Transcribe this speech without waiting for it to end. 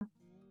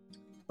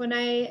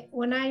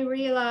when I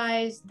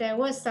realized there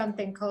was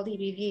something called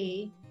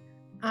EBV,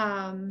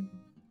 and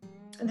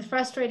the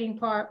frustrating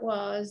part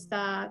was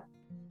that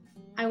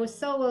I was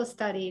so well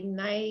studied and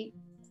I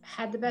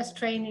had the best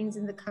trainings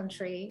in the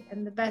country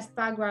and the best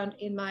background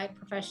in my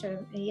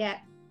profession, and yet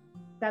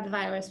that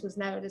virus was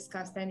never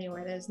discussed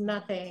anywhere. There's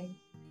nothing.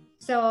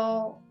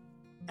 So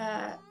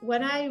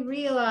when I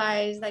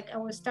realized, like, I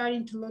was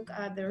starting to look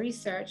at the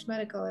research,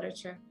 medical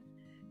literature,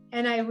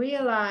 and I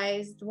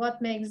realized what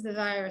makes the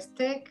virus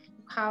tick,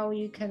 how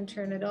you can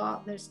turn it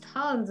off. There's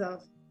tons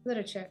of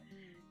literature.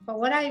 But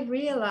what I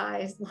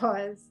realized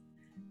was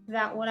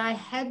that what I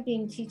had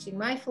been teaching,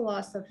 my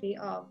philosophy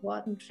of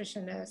what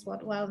nutrition is,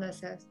 what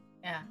wellness is,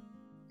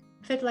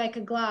 fit like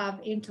a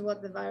glove into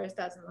what the virus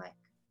doesn't like.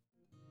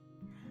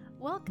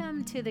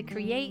 Welcome to the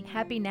Create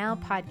Happy Now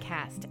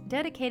podcast,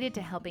 dedicated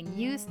to helping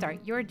you start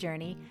your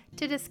journey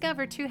to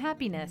discover true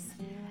happiness.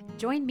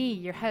 Join me,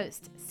 your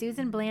host,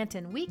 Susan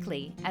Blanton,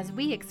 weekly as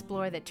we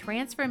explore the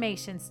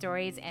transformation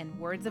stories and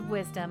words of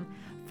wisdom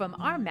from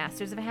our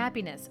masters of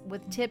happiness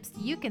with tips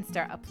you can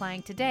start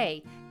applying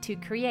today to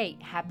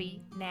create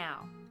happy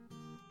now.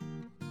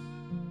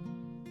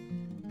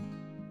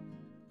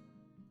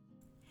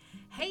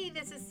 Hey,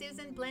 this is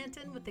Susan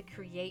Blanton with the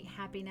Create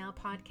Happy Now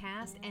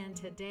podcast, and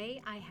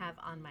today I have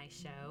on my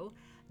show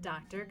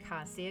Dr.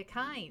 Cassia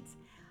Kynes.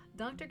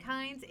 Dr.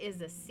 Kynes is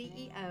the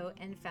CEO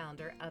and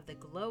founder of the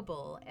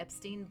Global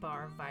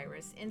Epstein-Barr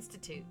Virus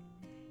Institute.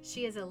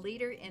 She is a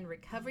leader in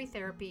recovery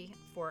therapy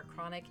for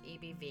chronic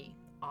EBV,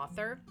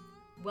 author,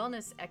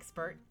 wellness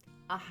expert,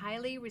 a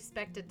highly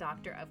respected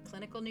doctor of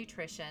clinical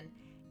nutrition,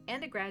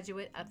 and a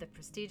graduate of the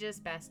prestigious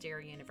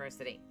Bastyr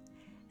University.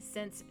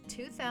 Since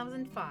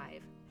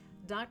 2005,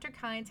 Dr.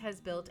 Kynes has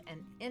built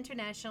an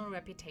international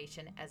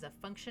reputation as a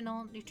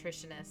functional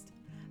nutritionist,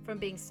 from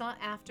being sought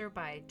after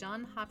by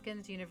Johns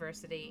Hopkins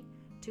University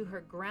to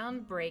her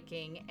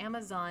groundbreaking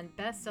Amazon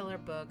bestseller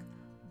book,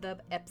 The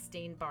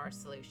Epstein-Barr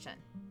Solution.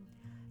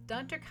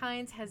 Dr.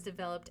 Kynes has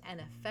developed an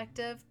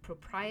effective,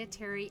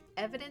 proprietary,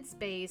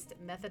 evidence-based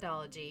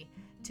methodology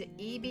to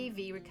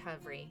EBV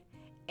recovery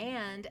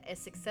and a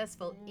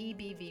successful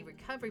EBV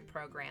recovery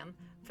program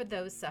for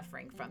those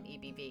suffering from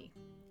EBV.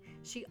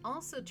 She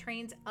also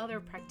trains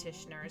other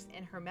practitioners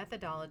in her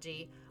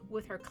methodology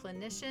with her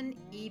clinician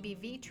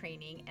EBV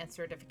training and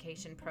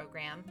certification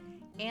program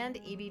and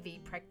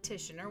EBV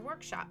practitioner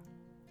workshop.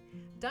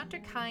 Dr.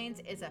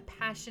 Kynes is a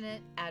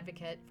passionate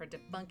advocate for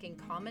debunking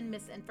common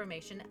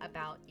misinformation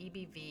about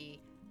EBV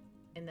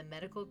in the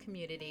medical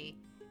community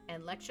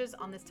and lectures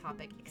on this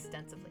topic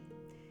extensively.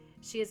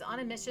 She is on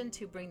a mission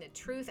to bring the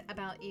truth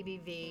about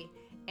EBV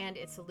and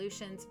its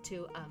solutions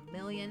to 1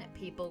 million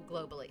people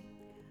globally,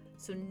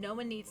 so no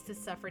one needs to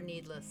suffer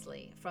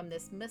needlessly from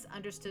this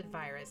misunderstood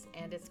virus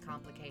and its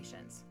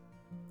complications.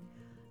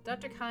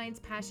 Dr. Kynes'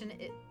 passion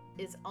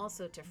is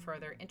also to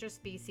further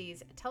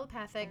interspecies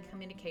telepathic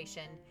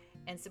communication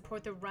and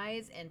support the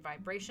rise in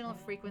vibrational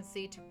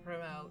frequency to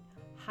promote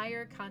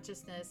higher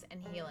consciousness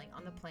and healing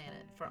on the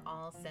planet for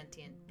all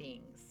sentient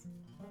beings.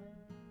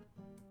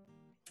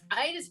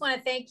 I just want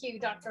to thank you,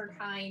 Dr.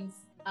 Kynes,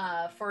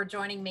 for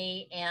joining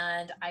me,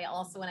 and I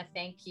also want to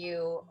thank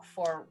you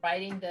for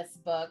writing this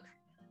book.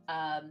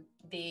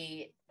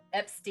 The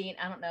Epstein,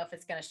 I don't know if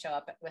it's going to show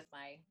up with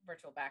my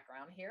virtual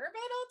background here,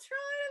 but I'll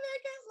try to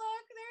make it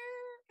look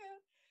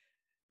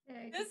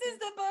there. This is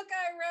the book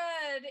I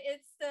read.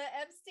 It's the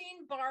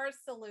Epstein-Barr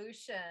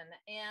Solution,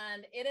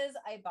 and it is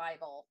a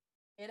Bible.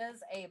 It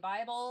is a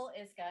Bible.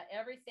 It's got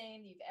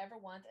everything you've ever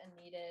wanted and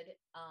needed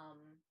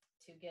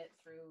to get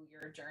through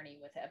your journey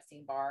with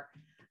Epstein-Barr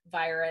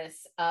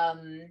virus.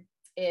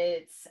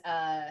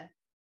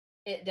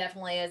 It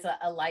definitely is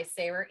a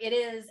lifesaver. It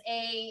is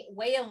a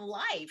way of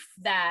life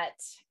that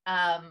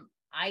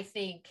I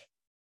think,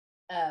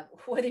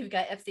 whether you've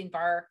got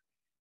Epstein-Barr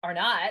or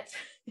not,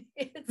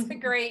 it's a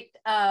great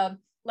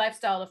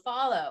lifestyle to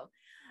follow.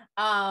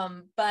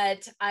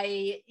 But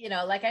I,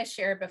 like I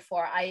shared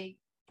before, I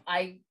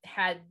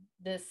had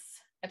this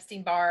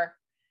Epstein-Barr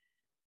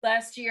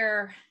last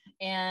year,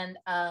 and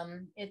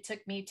it took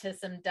me to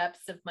some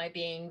depths of my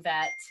being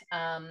that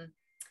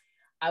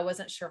I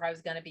wasn't sure I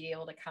was going to be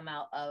able to come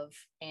out of,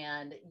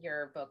 and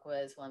your book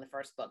was one of the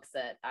first books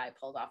that I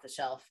pulled off the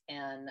shelf,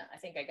 and I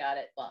think I got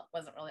it, well, it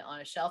wasn't really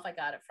on a shelf. I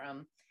got it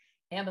from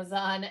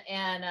Amazon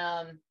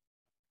and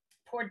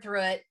poured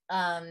through it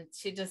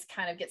to just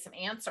kind of get some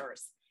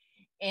answers.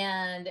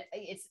 And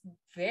it's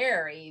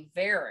very,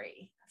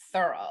 very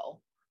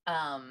thorough.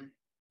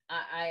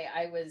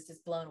 I was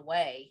just blown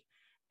away.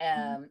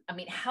 I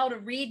mean, how to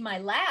read my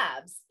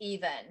labs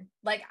even,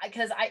 like,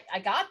 because I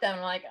got them,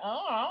 I'm like,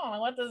 oh,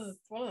 what does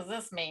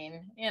this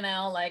mean?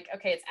 Like,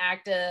 okay, it's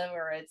active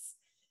or it's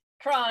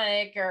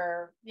chronic,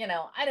 or,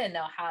 I didn't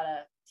know how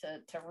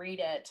to read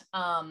it.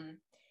 And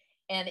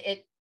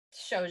it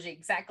shows you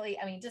exactly,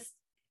 I mean, just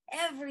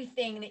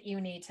everything that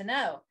you need to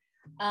know.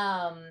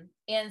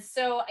 And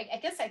so I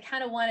guess I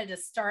kind of wanted to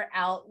start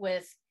out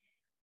with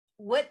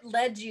what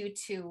led you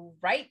to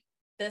write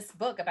this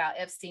book about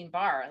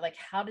Epstein-Barr. Like,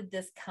 how did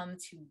this come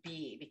to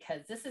be?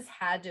 Because this has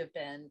had to have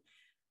been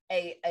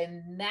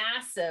a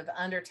massive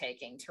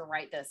undertaking to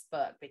write this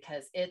book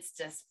because it's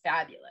just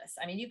fabulous.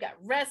 I mean, you've got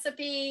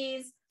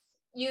recipes,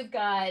 you've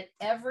got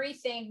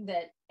everything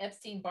that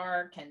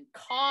Epstein-Barr can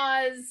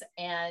cause,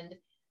 and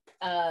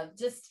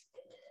just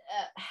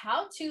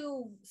how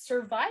to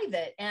survive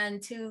it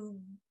and to,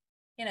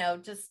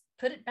 just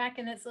put it back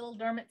in its little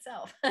dormant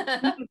self.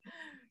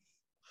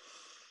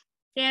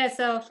 Yeah,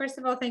 so first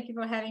of all, thank you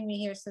for having me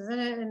here, Susan.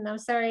 And I'm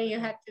sorry you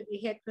had to be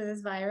hit with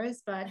this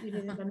virus, but you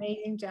did an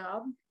amazing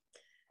job.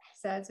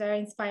 So it's very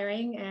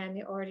inspiring, and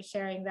you're already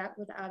sharing that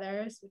with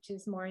others, which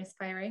is more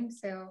inspiring.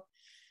 So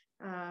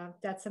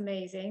that's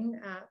amazing.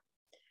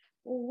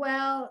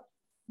 Well,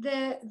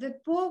 the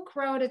book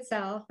wrote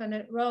itself, and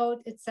it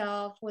wrote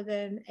itself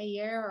within a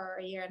year or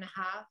a year and a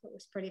half. It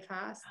was pretty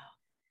fast.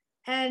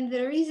 And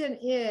the reason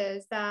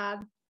is that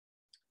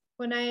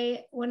when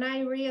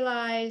I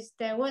realized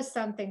there was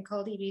something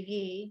called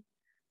EBV,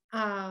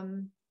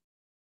 and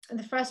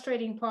the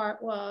frustrating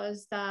part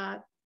was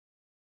that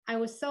I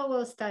was so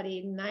well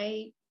studied, and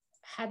I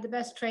had the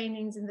best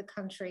trainings in the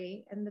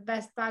country and the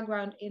best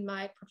background in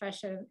my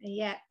profession, and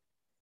yet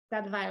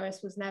that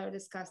virus was never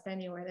discussed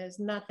anywhere. There's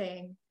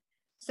nothing.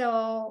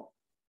 So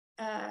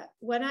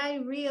when I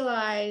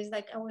realized,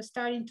 like, I was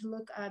starting to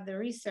look at the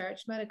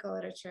research, medical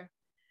literature,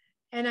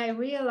 and I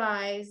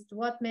realized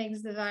what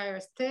makes the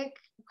virus tick,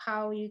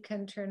 how you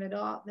can turn it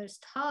off. There's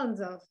tons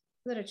of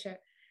literature.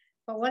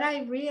 But what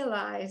I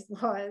realized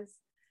was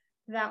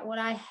that what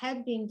I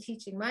had been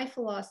teaching, my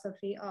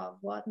philosophy of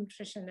what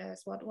nutrition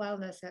is, what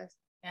wellness is,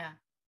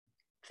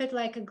 fit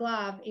like a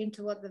glove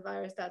into what the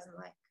virus doesn't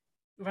like.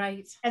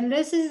 Right. And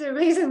this is the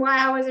reason why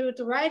I was able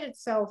to write it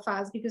so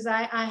fast, because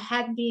I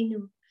had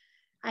been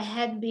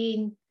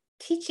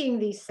teaching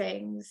these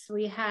things.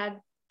 We had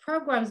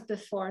programs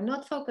before,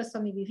 not focused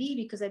on EBV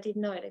because I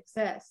didn't know it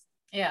exists.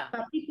 Yeah.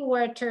 But people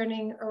were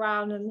turning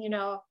around and,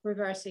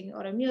 reversing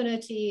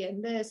autoimmunity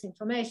and this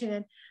inflammation.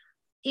 And,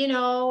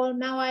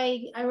 now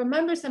I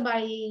remember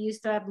somebody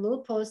used to have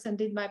lupus and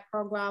did my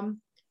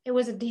program. It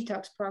was a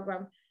detox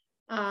program.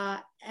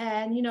 And,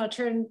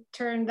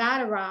 turn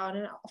that around.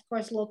 And of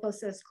course,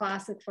 lupus is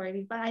classic for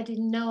me, but I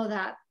didn't know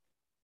that.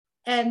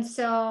 And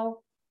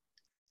so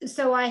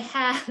I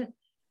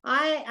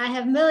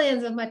have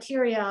millions of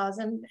materials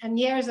and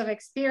years of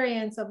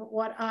experience of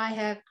what I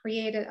have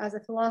created as a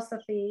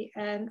philosophy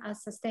and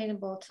as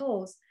sustainable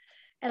tools.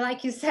 And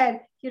like you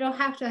said, you don't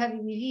have to have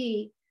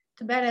EBV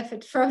to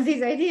benefit from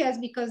these ideas,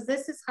 because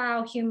this is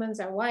how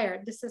humans are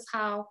wired. This is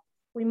how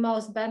we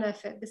most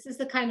benefit. This is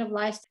the kind of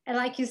lifestyle. And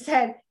like you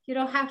said, you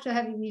don't have to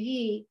have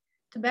EBV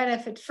to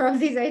benefit from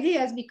these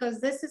ideas, because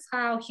this is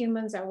how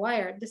humans are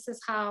wired. This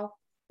is how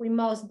we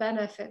most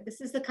benefit.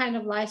 This is the kind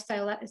of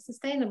lifestyle that is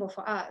sustainable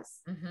for us.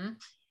 Mm-hmm.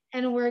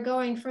 And we're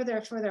going further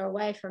and further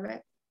away from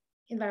it.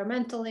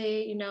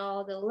 Environmentally,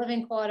 the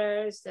living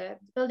quarters, the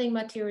building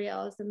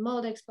materials, the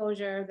mold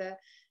exposure,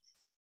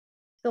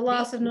 the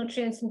loss of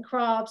nutrients in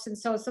crops, and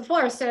so on and so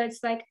forth. So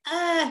it's like,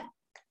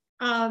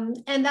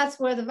 and that's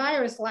where the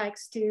virus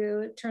likes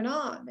to turn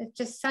on. It's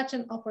just such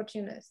an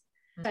opportunist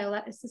lifestyle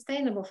that is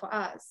sustainable for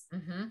us.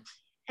 Mm-hmm.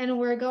 And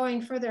we're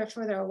going further and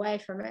further away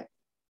from it.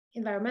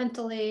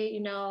 Environmentally,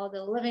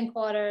 the living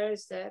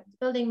quarters, the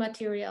building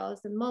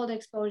materials, the mold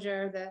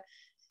exposure,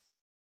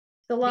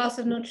 the loss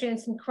of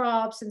nutrients in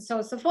crops, and so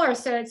on and so forth.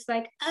 So it's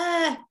like,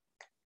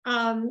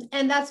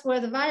 and that's where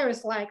the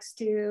virus likes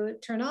to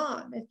turn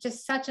on. It's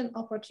just such an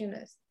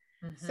opportunist.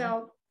 Mm-hmm.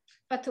 So,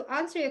 but to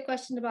answer your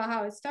question about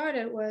how it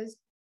started was,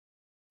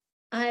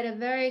 I had a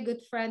very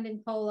good friend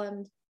in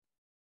Poland.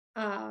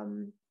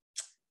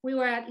 We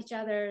were at each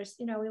other's,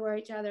 we were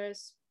each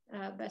other's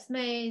best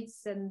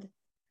mates. And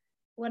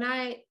when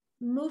I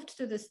moved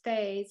to the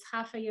States,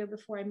 half a year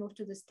before I moved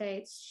to the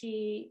States,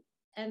 she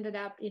ended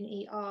up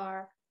in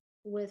ER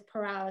with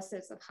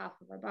paralysis of half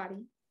of her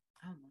body.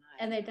 Oh my.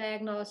 And they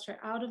diagnosed her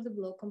out of the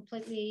blue,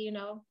 completely,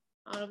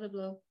 out of the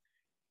blue.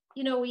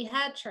 We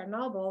had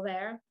Chernobyl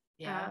there.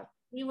 Yeah.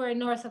 We were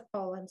north of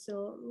Poland,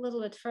 so a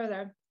little bit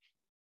further.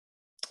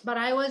 But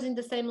I was in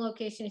the same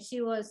location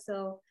she was,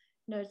 so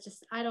it's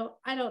just I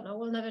don't know.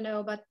 We'll never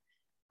know. But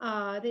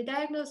they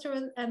diagnosed her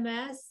with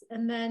MS,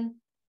 and then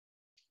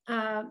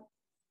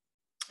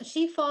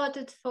she fought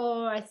it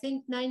for, I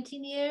think,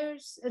 19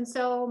 years. And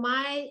so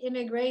my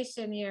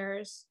immigration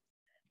years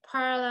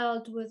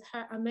paralleled with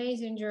her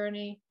amazing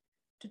journey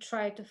to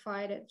try to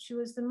fight it. She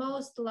was the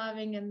most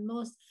loving and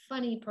most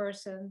funny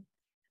person.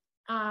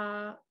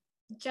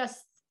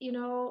 Just,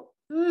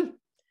 and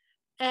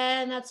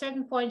at a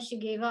certain point she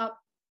gave up.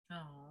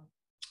 Oh.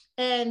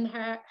 And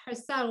her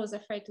son was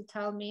afraid to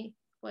tell me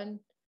when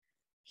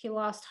he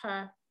lost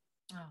her.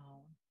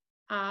 Oh.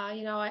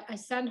 I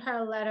sent her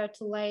a letter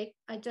too late.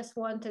 I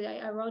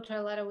wrote her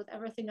a letter with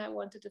everything I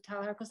wanted to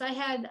tell her, because I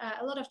had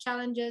a lot of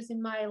challenges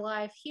in my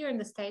life here in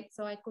the States.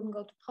 So I couldn't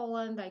go to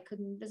Poland. I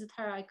couldn't visit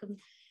her.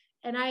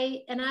 And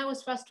I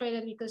was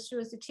frustrated because she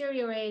was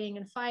deteriorating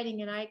and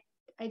fighting, and I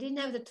didn't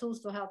have the tools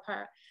to help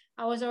her.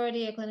 I was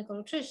already a clinical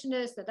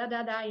nutritionist,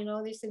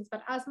 these things.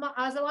 But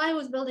as I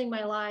was building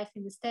my life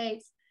in the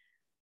States,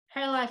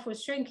 her life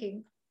was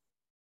shrinking.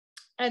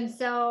 And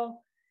so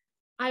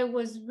I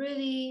was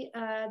really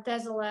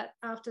desolate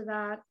after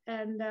that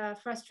and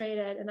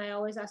frustrated. And I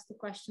always asked the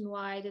question,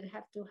 why did it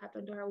have to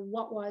happen to her?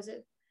 What was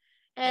it?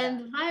 And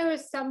the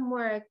virus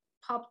somewhere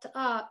popped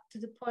up to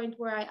the point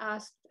where I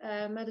asked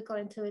a medical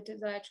intuitive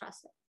that I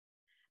trusted.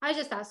 I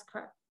just asked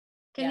her,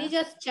 can you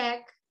just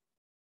check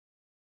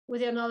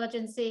with your knowledge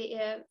and see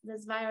if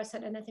this virus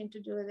had anything to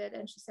do with it?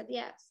 And she said,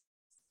 yes.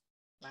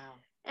 Wow.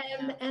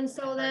 And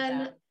so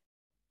then,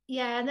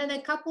 and then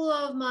a couple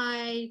of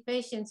my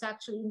patients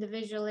actually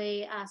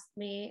individually asked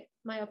me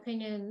my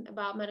opinion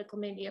about medical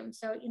medium.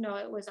 So, you know,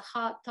 it was a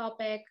hot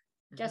topic,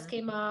 just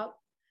came up.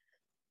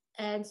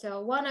 And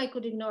so one, I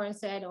could ignore and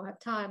say, I don't have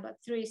time, but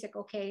three, it's like,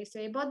 okay.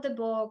 So I bought the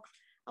book.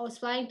 I was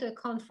flying to a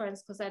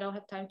conference because I don't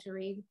have time to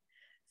read.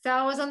 So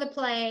I was on the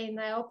plane,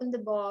 I opened the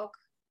book,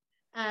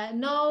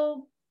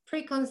 no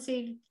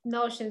preconceived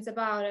notions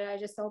about it. I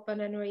just open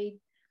and read.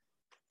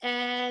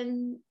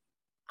 And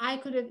I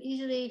could have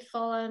easily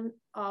fallen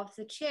off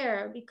the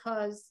chair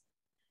because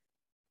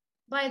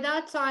by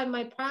that time,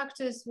 my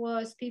practice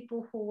was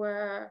people who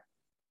were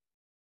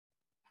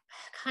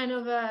kind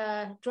of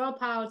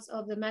dropouts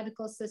of the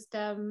medical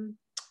system.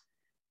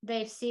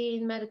 They've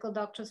seen medical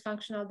doctors,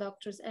 functional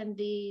doctors,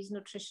 MDs,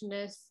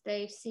 nutritionists.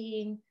 They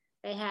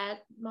had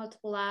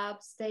multiple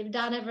labs. They've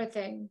done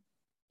everything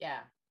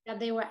that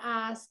they were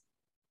asked.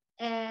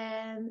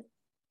 And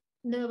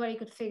nobody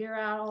could figure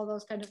out all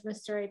those kind of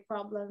mystery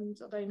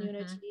problems of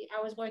immunity.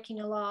 I was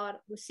working a lot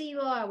with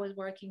SIBO. I was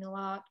working a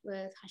lot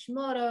with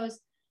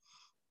Hashimoto's,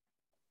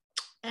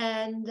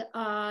 and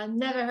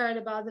never heard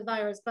about the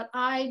virus. But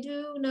I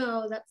do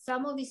know that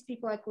some of these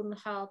people I couldn't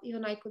help.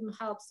 Even I couldn't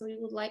help. So we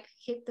would like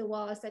hit the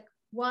wall. It's like,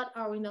 what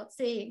are we not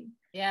seeing?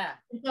 Yeah.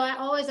 And so I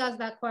always ask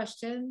that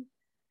question.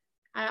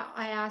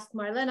 I asked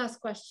Marlena's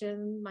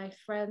question, my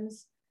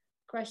friend's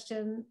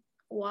question,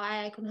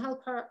 why I couldn't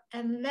help her.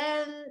 And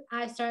then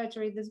I started to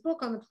read this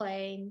book on the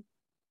plane.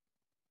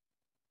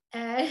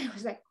 And it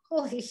was like,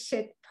 holy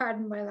shit,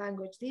 pardon my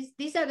language.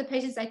 These are the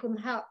patients I couldn't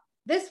help.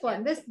 This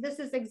one, this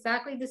is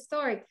exactly the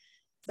story.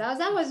 So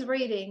as I was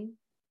reading,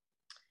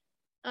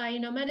 you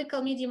know,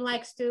 medical medium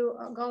likes to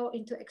go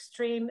into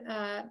extreme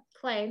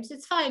claims.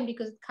 It's fine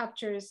because it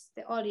captures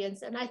the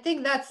audience. And I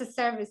think that's a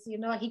service, you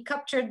know, he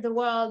captured the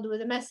world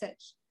with a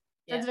message.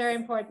 That's very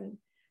important.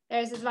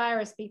 There's this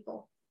virus,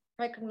 people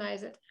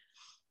recognize it.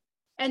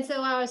 And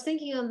so I was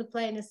thinking on the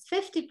plane is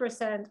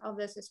 50% of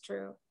this is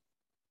true.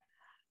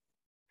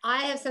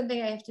 I have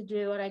something I have to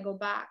do when I go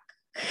back.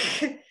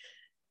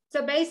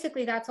 So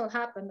basically that's what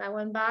happened. I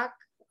went back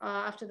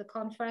after the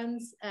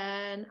conference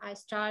and I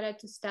started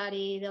to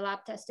study the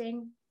lab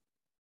testing.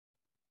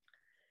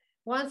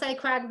 Once I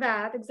cracked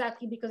that,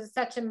 exactly because it's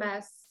such a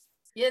mess.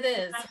 It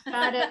is. I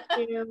started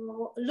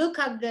to look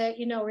at the,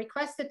 you know,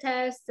 request the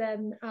tests,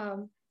 and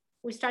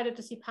we started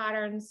to see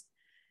patterns.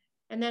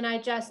 And then I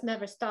just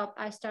never stopped.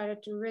 I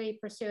started to really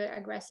pursue it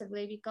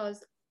aggressively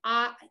because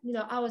I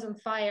was on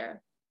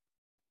fire.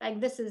 Like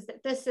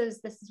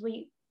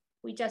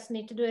we just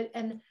need to do it.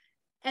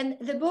 And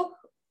the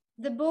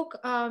book,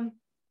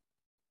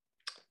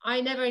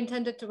 I never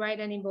intended to write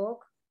any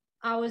book.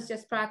 I was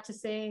just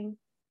practicing,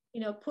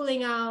 you know,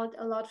 pulling out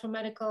a lot from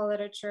medical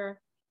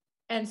literature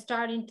and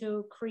starting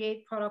to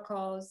create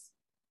protocols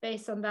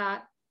based on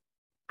that.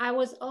 I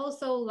was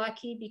also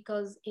lucky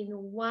because in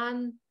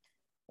one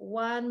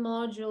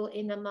module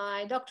in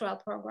my doctoral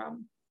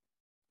program,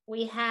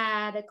 we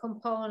had a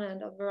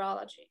component of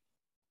virology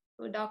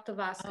with Dr.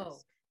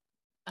 Vasquez.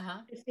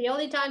 It's the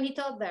only time he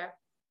taught there.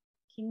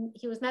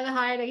 He was never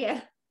hired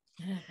again.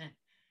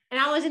 And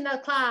I was in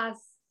that class,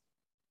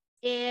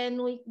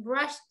 and we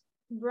brushed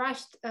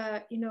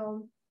you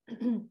know,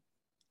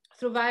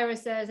 through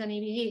viruses and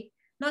EBV,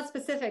 not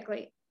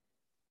specifically,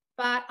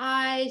 but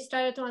I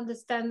started to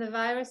understand the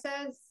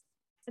viruses,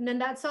 and then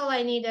that's all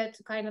I needed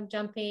to kind of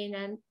jump in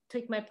and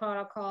tweak my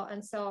protocol.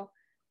 And so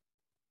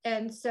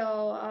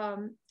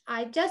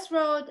I just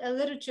wrote a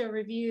literature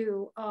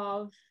review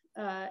of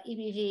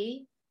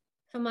EBV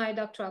for my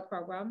doctoral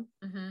program.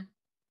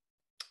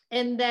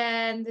 And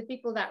then the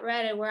people that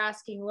read it were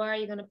asking, where are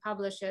you going to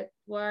publish it?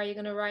 Where are you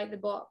going to write the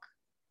book?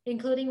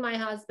 Including my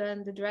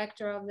husband, the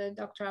director of the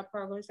doctoral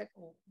program. He's like,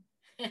 oh,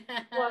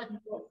 what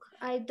book?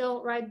 I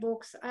don't write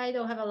books. I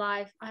don't have a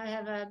life. I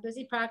have a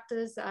busy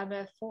practice. I'm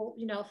a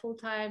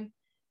full-time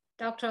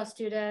doctoral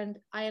student.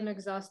 I am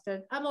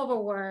exhausted. I'm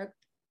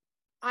overworked.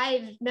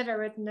 I've never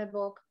written a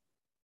book.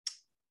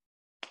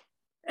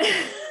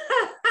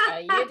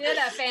 You did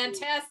a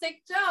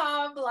fantastic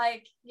job.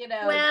 Like, you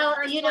know,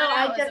 well, you know,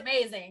 it was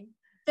amazing.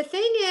 The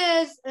thing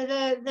is,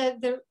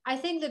 I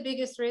think the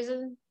biggest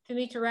reason for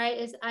me to write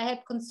is I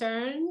had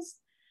concerns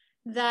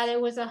that it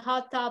was a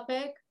hot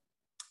topic,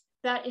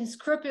 that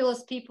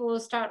unscrupulous people will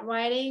start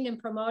writing and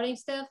promoting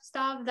stuff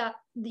that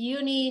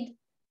you need.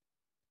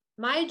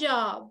 My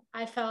job,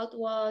 I felt,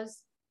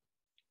 was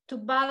to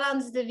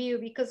balance the view,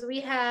 because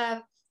we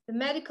have the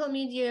medical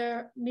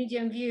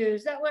medium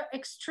views that were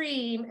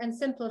extreme and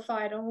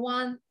simplified on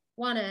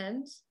one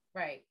end.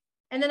 Right.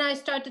 And then I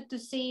started to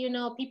see, you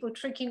know, people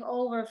tricking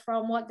over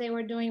from what they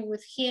were doing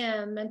with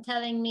him and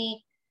telling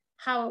me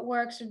how it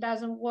works or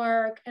doesn't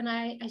work. And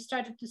I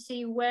started to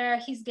see where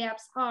his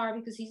gaps are,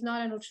 because he's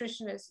not a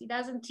nutritionist. He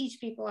doesn't teach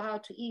people how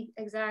to eat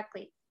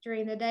exactly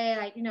during the day.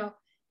 Like, you know,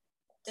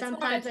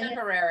 sometimes it's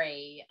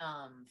temporary.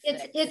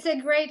 It's a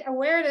great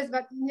awareness,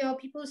 but you know,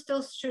 people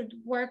still should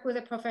work with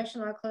a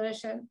professional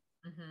clinician.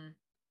 Mm-hmm.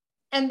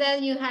 And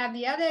then you have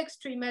the other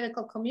extreme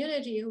medical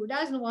community who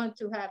doesn't want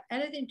to have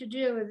anything to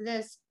do with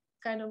this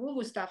kind of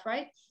woo-woo stuff,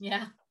 right?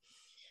 Yeah.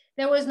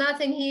 There was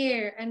nothing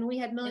here, and we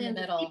had millions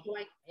of people.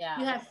 Like,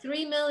 you have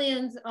 3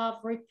 million of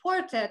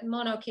reported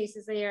mono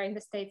cases a year in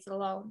the States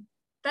alone.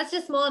 That's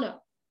just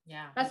mono.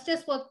 Yeah. That's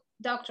just what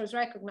doctors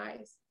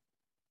recognize.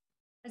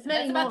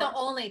 That's about the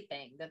only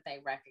thing that they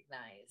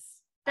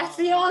recognize. That's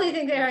the only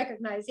thing they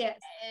recognize, yes.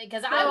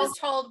 Because I was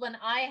told when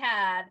I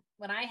had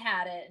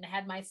it and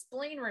had my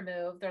spleen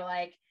removed, they're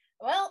like,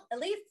 well, at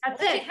least once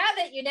you have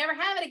it, you never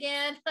have it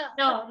again.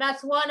 No,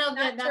 that's one of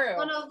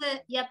the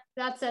yep,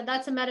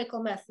 that's a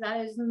medical myth.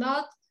 That is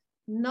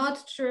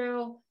not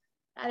true.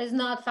 That is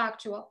not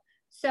factual.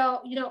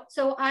 So, you know,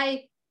 so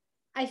I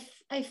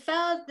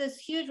felt this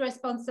huge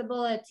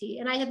responsibility,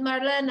 and I had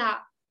Marlena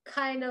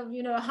kind of,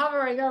 you know,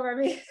 hovering over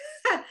me,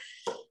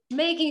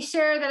 making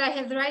sure that I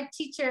have the right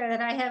teacher, that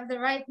I have the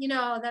right, you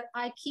know, that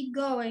I keep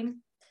going.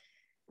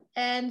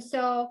 And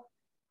so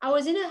I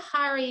was in a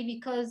hurry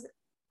because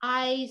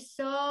I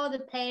saw the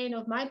pain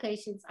of my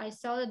patients. I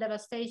saw the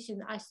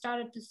devastation. I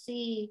started to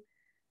see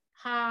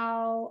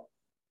how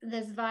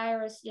this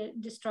virus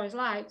destroys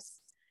lives.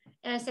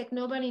 And I said,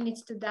 nobody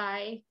needs to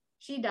die.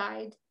 She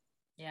died.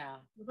 Yeah.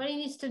 Nobody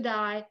needs to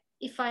die.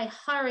 If I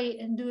hurry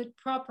and do it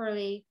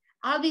properly,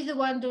 I'll be the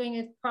one doing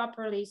it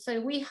properly.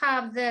 So we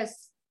have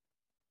this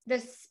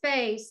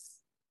space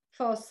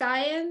for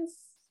science,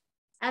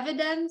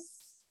 evidence,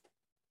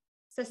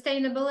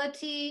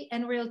 sustainability,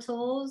 and real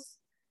tools.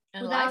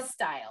 And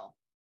lifestyle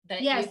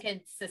that you can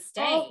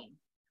sustain.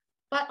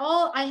 But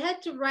I had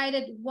to write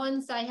it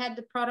once I had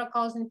the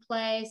protocols in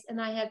place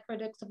and I had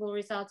predictable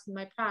results in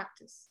my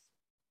practice.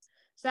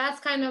 So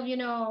that's kind of, you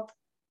know,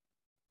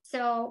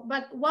 so,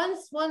 but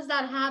once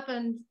that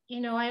happened,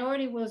 you know, I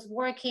already was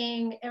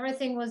working,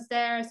 everything was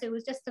there. So it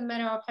was just a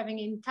matter of having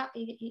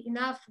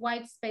enough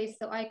white space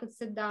so I could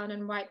sit down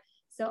and write.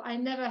 So I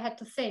never had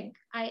to think.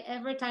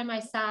 Every time I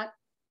sat,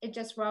 it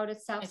just wrote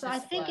itself. So I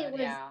think it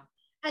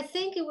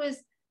was,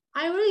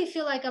 I really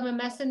feel like I'm a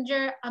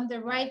messenger. I'm the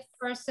right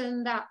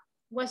person that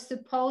was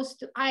supposed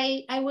to,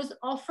 I was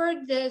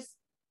offered this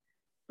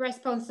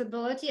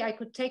responsibility. I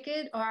could take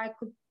it or I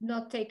could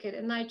not take it.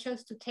 And I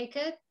chose to take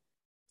it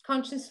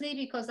consciously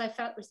because I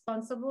felt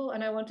responsible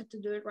and I wanted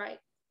to do it right.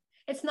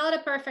 It's not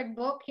a perfect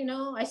book, you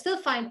know. I still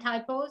find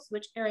typos,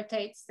 which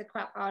irritates the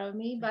crap out of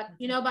me. But,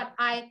 you know,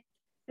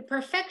 the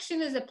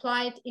perfection is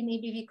applied in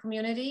EBV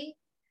community.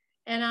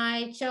 And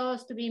I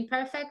chose to be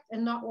imperfect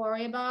and not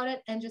worry about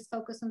it and just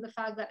focus on the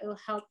fact that it will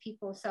help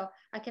people. So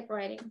I kept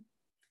writing.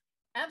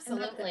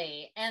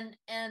 Absolutely. And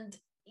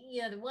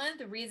you know, one of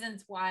the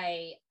reasons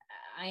why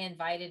I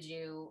invited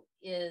you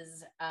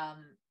is,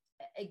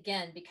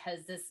 again,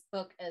 because this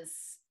book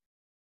is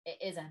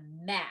a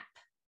map.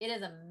 It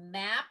is a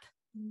map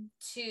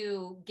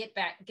to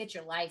get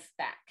your life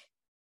back,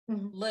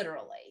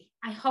 literally.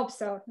 I hope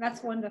so.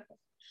 That's wonderful.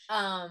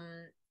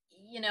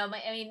 You know,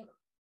 I mean,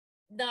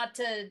 not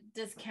to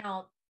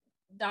discount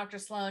Dr.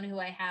 Sloan, who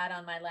I had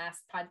on my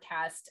last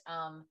podcast.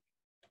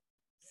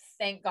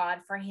 Thank God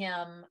for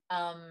him.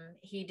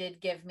 He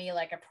did give me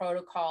like a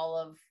protocol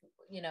of,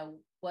 you know,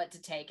 what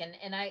to take.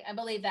 And I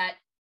believe that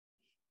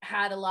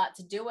had a lot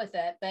to do with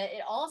it, but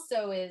it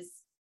also is,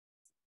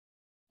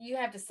 you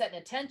have to set an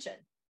intention.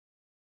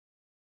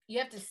 You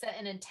have to set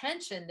an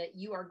intention that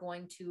you are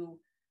going to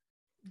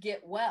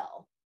get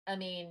well. I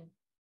mean,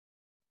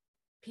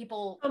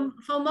 people,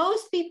 for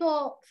most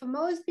people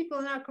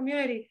in our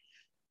community,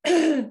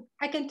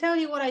 I can tell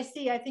you what I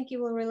see. I think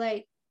you will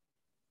relate.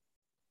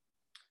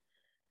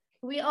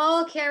 We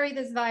all carry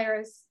this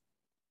virus.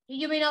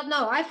 You may not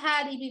know. I've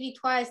had EBV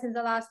twice in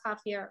the last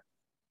half year.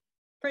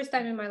 First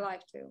time in my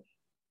life too.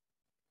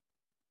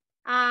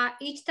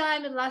 Each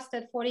time it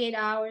lasted 48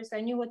 hours.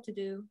 I knew what to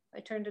do. I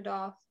turned it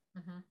off.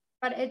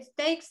 But it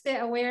takes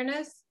the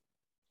awareness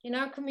in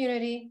our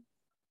community.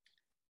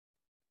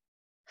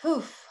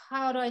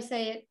 How do I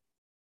say it?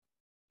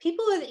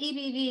 People with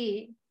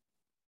EBV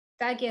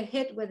that get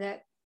hit with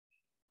it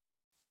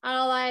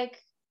are like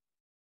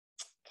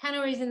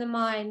canaries in the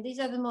mine. These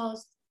are the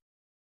most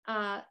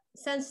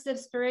sensitive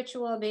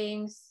spiritual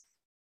beings,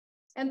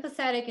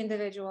 empathetic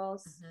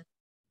individuals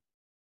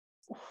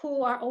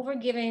who are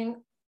overgiving,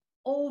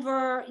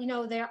 you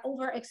know, they're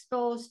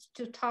overexposed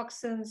to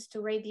toxins,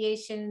 to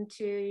radiation,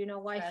 to, you know,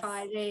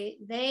 Wi-Fi.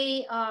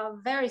 They are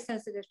very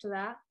sensitive to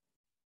that.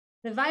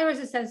 The virus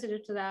is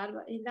sensitive to that,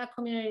 but in that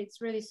community,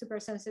 it's really super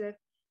sensitive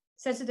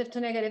to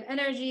negative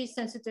energy,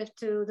 sensitive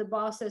to the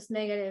boss's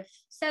negative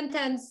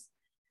sentence.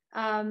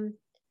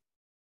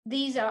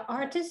 These are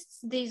artists,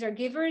 these are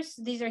givers,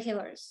 these are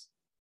healers.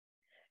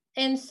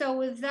 And so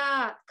with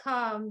that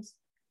comes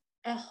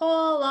a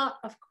whole lot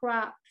of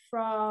crap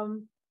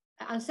from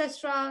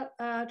ancestral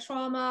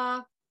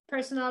trauma,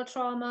 personal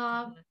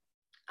trauma,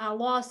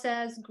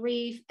 losses,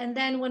 grief. And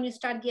then when you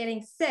start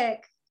getting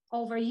sick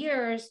over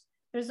years,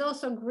 there's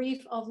also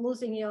grief of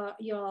losing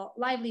your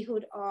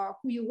livelihood or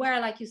who you were,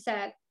 like you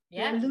said.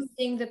 Yes. You're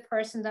losing the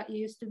person that you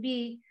used to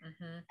be.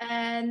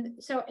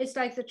 And so it's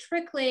like the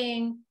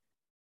trickling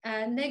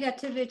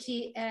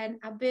negativity and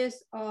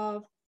abyss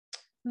of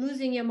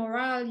losing your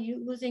morale,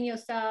 you losing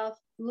yourself,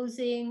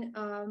 losing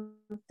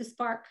the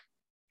spark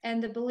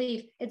and the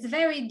belief. It's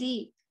very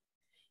deep.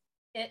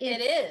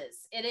 It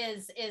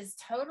is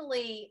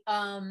totally,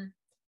 I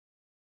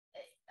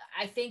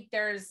think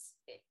there's,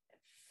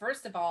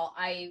 first of all,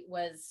 I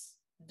was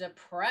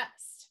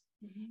depressed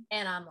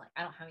and I'm like,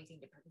 I don't have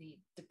anything to be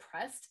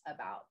depressed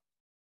about.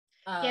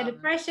 Yeah,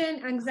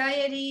 depression,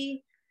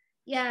 anxiety.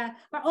 Yeah,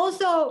 but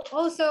also,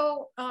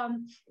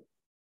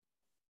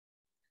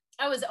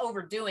 I was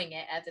overdoing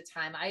it at the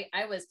time.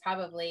 I was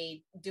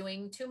probably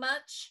doing too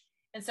much.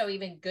 And so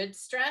even good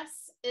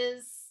stress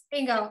is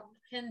bingo.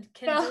 Can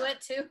do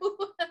it too.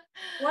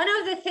 One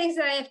of the things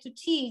that I have to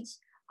teach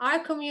our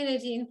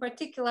community in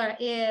particular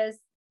is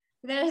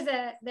there's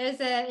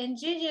a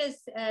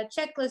ingenious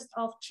checklist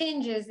of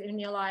changes in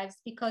your lives,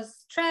 because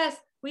stress,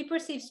 we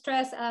perceive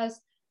stress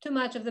as too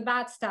much of the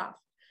bad stuff.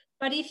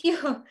 But if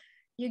you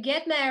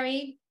get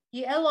married,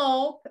 you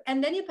elope,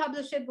 and then you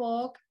publish a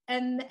book,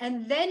 and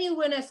then you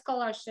win a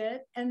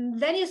scholarship, and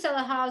then you sell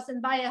a house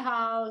and buy a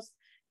house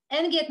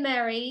and get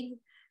married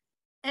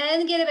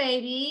and get a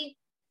baby.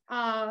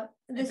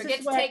 This forget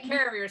is to take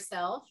care of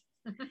yourself.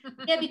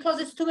 Yeah, because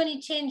it's too many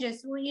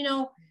changes. Well, you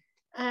know,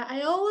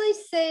 I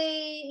always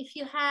say if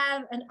you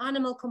have an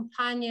animal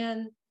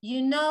companion,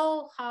 you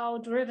know how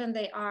driven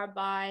they are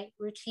by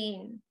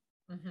routine.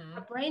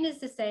 Our brain is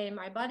the same,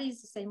 our body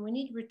is the same. We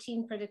need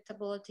routine,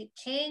 predictability.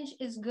 Change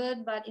is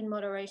good, but in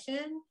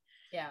moderation.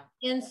 Yeah.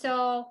 And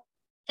so,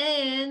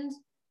 and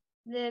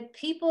the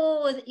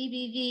people with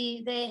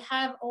EBV, they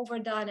have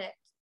overdone it.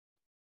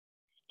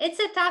 It's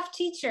a tough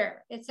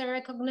teacher. It's a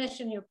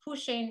recognition you're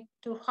pushing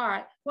too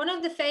hard. One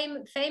of the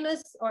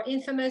famous or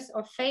infamous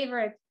or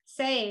favorite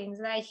sayings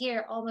that I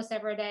hear almost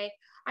every day,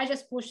 I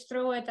just push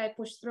through it, I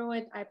push through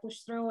it, I push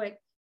through it.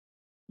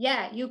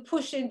 Yeah, you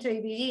push into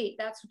EBV.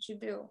 That's what you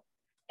do.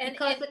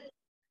 Because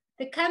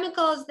the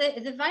chemicals,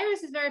 the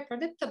virus is very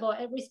predictable.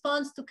 It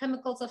responds to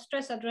chemicals of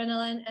stress,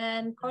 adrenaline,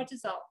 and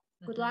cortisol.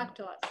 Good luck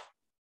to us.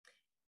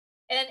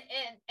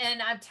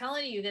 And I'm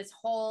telling you, this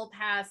whole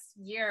past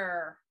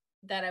year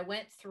that I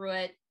went through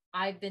it,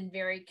 I've been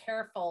very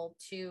careful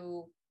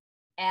to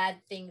add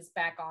things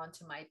back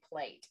onto my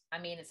plate. I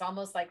mean, it's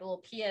almost like a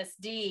little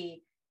PSD.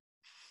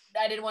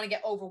 I didn't want to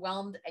get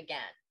overwhelmed again,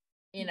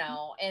 you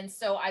know? And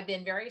so I've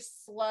been very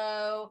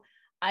slow.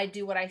 I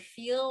do what I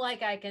feel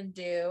like I can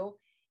do.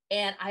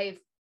 And I've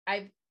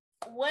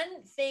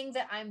one thing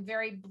that I'm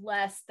very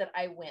blessed that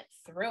I went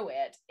through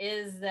it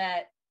is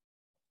that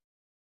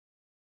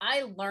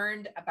I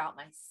learned about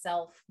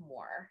myself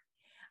more.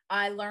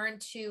 I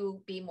learned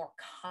to be more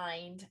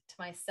kind to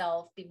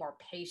myself, be more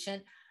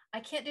patient.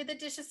 I can't do the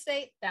dishes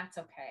today. That's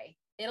okay.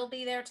 It'll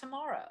be there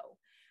tomorrow.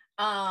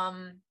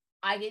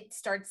 I did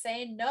start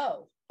saying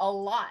no a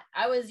lot.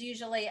 I was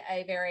usually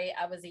I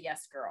was a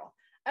yes girl.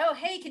 Oh,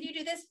 hey, can you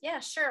do this? Yeah,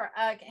 sure.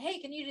 Hey,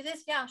 can you do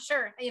this? Yeah,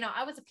 sure. You know,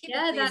 I was a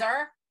people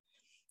pleaser.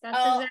 That's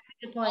exactly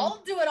the point.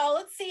 I'll do it all.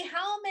 Let's see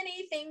how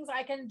many things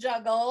I can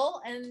juggle.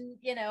 And,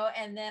 you know,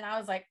 and then I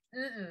was like,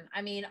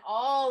 I mean,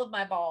 all of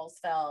my balls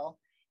fell.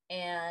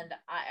 And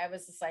I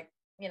was just like,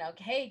 you know,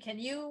 hey, can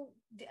you,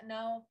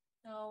 no,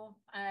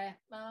 I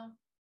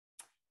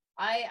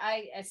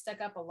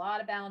stuck up a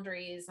lot of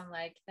boundaries. I'm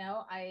like,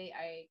 no,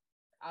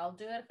 I'll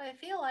do it if I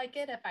feel like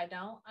it. If I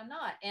don't, I'm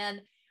not.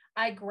 And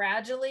I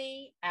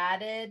gradually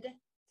added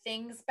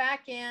things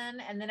back in.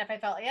 And then if I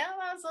felt, yeah,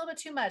 well, that was a little bit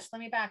too much, let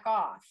me back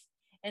off.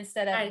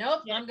 Instead of,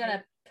 nope, I'm going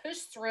to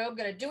push through. I'm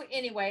going to do it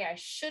anyway. I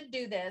should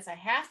do this. I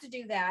have to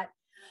do that.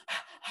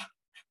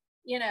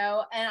 You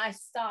know, and I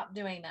stopped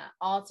doing that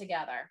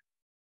altogether.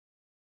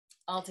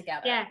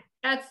 Yeah,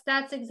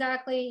 that's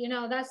exactly, you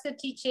know, that's the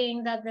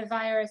teaching that the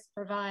virus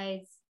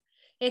provides.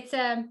 It's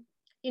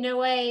in a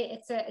way,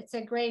 it's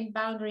a great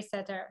boundary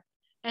setter.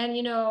 And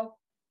you know,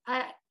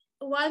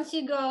 once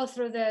you go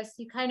through this,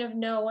 you kind of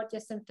know what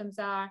your symptoms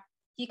are.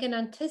 You can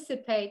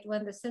anticipate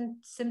when the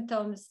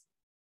symptoms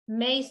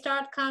may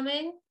start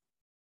coming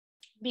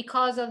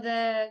because of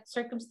the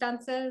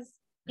circumstances.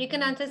 You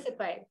can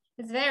anticipate.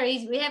 It's very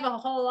easy. We have a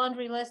whole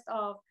laundry list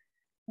of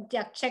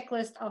the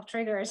checklist of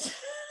triggers.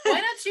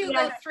 Why don't you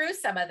go through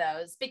some of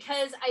those?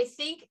 Because I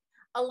think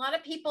a lot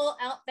of people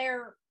out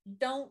there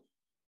don't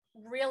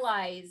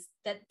realize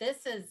that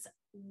this is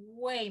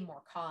way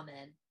more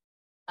common.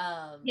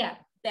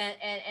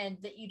 And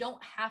that you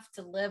don't have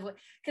to live with,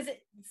 because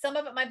some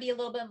of it might be a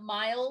little bit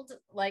mild,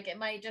 like it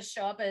might just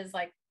show up as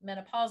like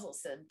menopausal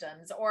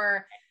symptoms.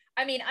 Or,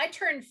 I mean, I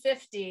turned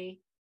 50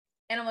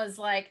 and I was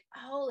like,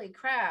 holy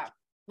crap.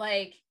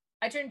 Like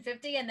I turned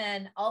 50 and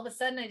then all of a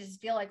sudden I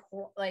just feel like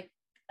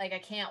I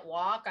can't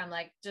walk. I'm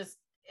like, just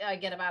I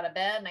get up out of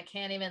bed and I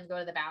can't even go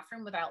to the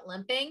bathroom without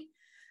limping.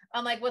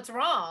 I'm like, what's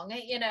wrong?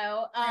 You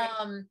know,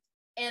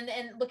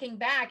 and looking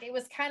back, it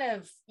was kind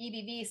of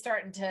EBV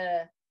starting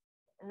to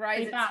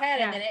rise its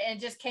head, and then it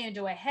just came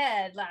to a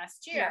head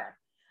last year.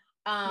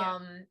 I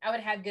would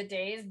have good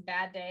days,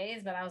 bad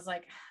days, but I was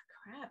like,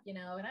 crap, you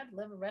know, and I'd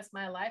live the rest of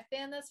my life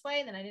being this way.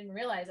 And then I didn't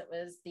realize it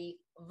was the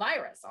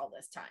virus all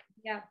this time.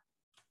 Yeah.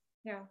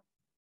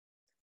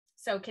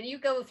 So can you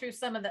go through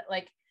some of the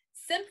like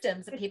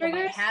symptoms that people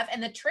might have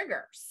and the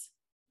triggers?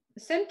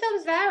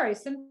 Symptoms vary.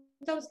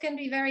 Symptoms can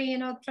be very, you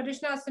know,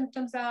 traditional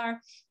symptoms are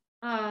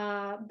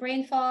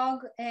brain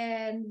fog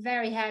and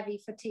very heavy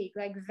fatigue,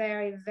 like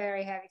very,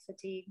 very heavy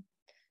fatigue.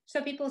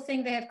 So people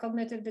think they have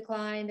cognitive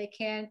decline. They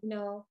can't, you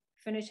know,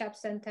 finish up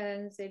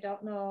sentence. They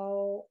don't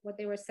know what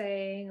they were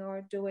saying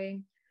or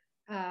doing.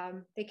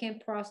 They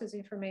can't process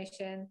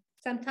information.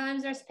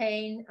 Sometimes there's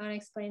pain,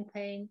 unexplained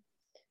pain,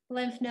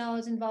 lymph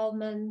nodes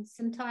involvement.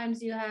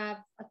 Sometimes you have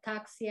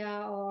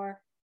ataxia,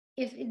 or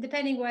if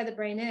depending where the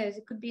brain is,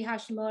 it could be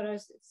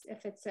Hashimoto's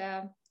if it's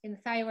in the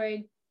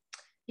thyroid.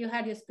 You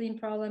had your spleen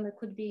problem. It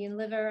could be in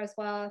liver as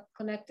well,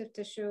 connective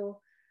tissue.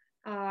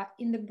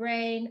 In the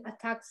brain,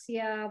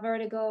 ataxia,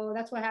 vertigo.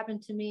 That's what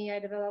happened to me. I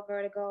developed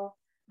vertigo.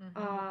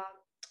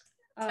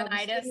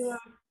 Tinnitus.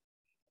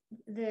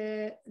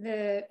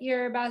 The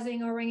ear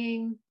buzzing or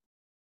ringing.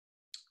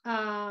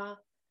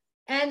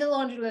 And the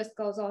laundry list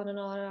goes on and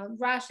on.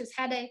 Rashes,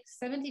 headaches,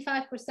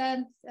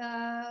 75%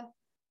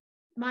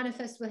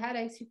 manifest with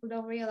headaches. People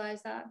don't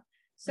realize that.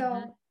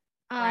 So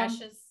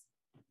rashes.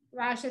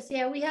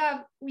 Yeah, we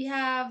have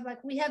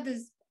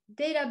this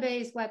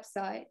database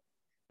website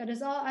that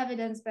is all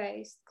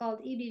evidence-based called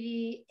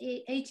EBV,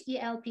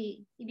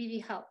 HELP,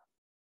 EBV Help.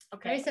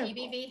 Okay,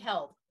 EBV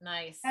Help.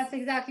 Nice. That's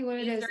exactly what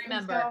it is.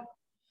 Remember. So,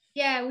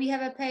 yeah, we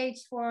have a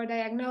page for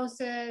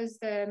diagnosis,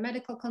 the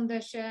medical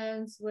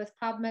conditions with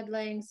PubMed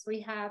links.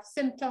 We have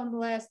symptom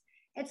list.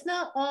 It's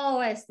not all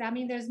list. I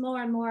mean, there's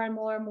more and more and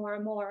more and more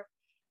and more,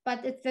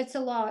 but it's a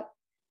lot.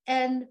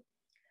 And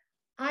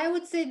I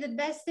would say the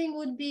best thing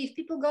would be if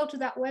people go to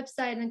that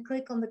website and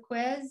click on the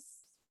quiz.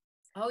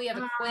 Oh, you have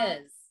a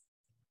quiz.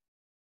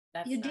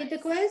 That's you nice. did the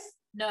quiz?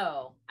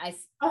 No, I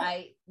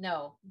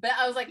no, but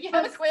I was like, you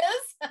have a quiz?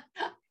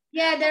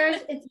 Yeah,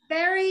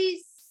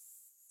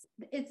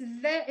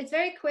 it's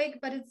very quick,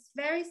 but it's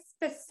very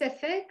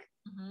specific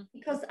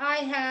because I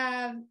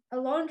have a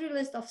laundry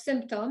list of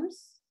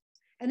symptoms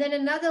and then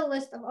another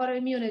list of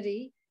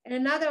autoimmunity and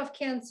another of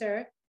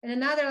cancer and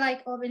another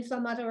like of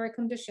inflammatory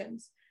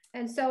conditions.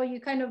 And so you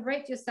kind of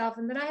rate yourself.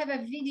 And then I have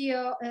a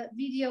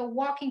video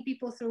walking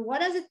people through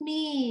what does it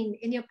mean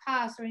in your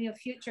past or in your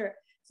future.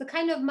 So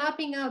kind of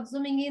mapping out,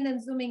 zooming in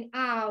and zooming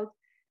out,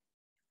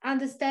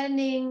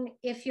 understanding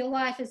if your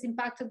life is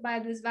impacted by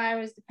this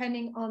virus,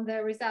 depending on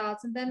the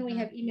results. And then we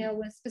have email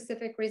with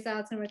specific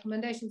results and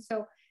recommendations.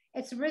 So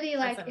it's really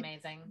like, that's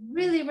amazing.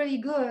 Really, really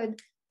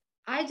good.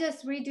 I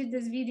just redid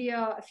this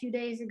video a few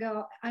days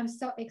ago. I'm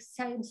so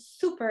excited,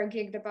 super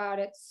geeked about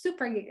it.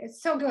 Super geeked.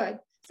 It's so good.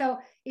 So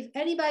if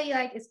anybody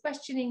like is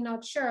questioning,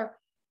 not sure,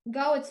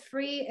 go, it's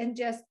free and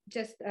just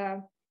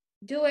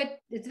do it.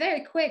 It's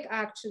very quick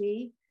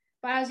actually.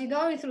 But as you're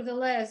going through the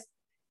list,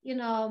 you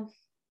know,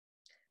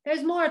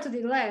 there's more to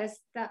the list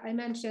that I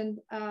mentioned.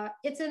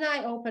 It's an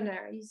eye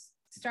opener. He's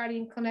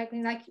starting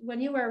connecting, like when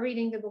you were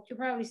reading the book, you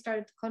probably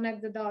started to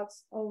connect the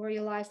dots over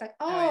your life. Like,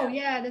 oh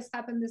yeah, this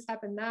happened.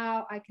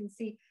 Now I can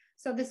see.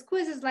 So this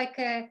quiz is like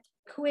a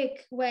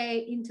quick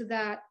way into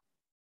that,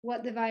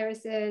 what the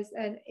virus is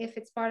and if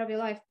it's part of your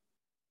life.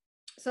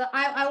 So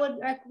I would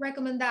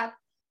recommend that.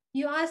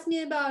 You asked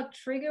me about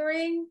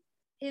triggering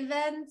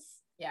events.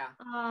 Yeah.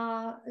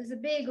 There's a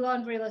big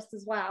laundry list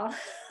as well.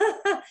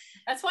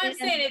 That's why I'm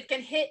saying it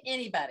can hit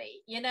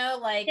anybody, you know,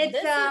 like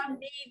this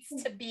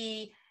needs to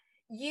be,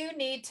 you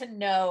need to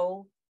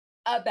know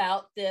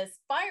about this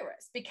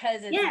virus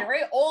because it's a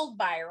very old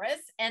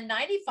virus and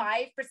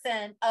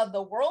 95% of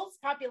the world's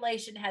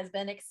population has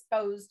been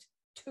exposed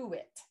to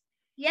it.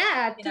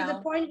 Yeah, to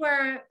the point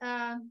where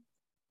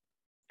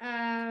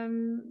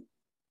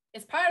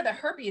it's part of the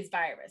herpes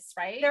virus,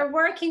 right? They're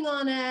working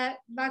on a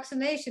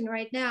vaccination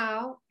right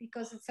now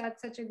because it's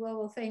such a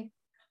global thing.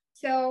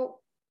 So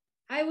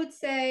I would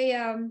say,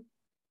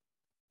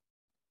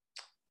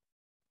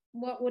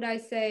 what would I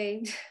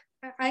say?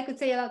 I could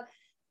say a lot.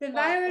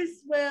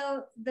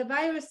 The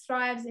virus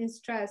thrives in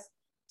stress.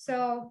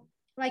 So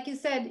like you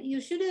said, you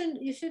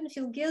shouldn't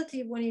feel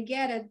guilty when you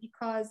get it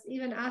because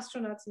even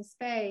astronauts in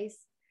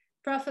space,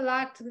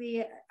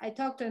 prophylactically, I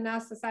talked to a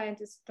NASA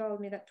scientist who told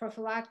me that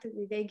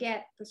prophylactically they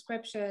get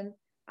prescription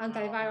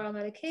antiviral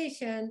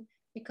medication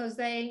because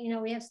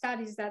we have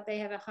studies that they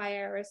have a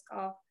higher risk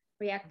of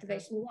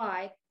reactivation.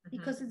 Why?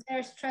 Because it's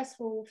very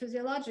stressful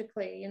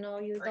physiologically. You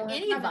don't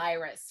any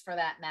virus for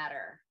that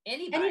matter.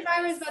 Any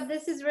virus, but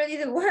this is really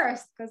the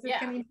worst because it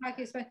can impact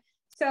you.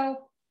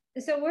 So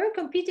we're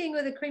competing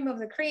with the cream of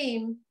the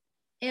cream,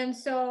 and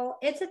so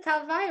it's a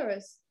tough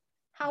virus.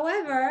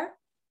 However,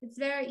 it's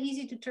very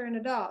easy to turn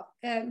it off,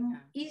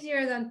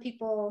 easier than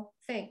people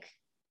think.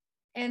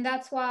 And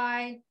that's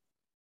why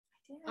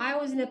I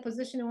was in a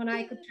position when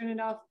I could turn it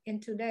off in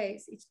 2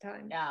 days each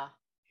time. Yeah.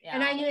 Yeah.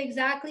 And I knew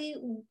exactly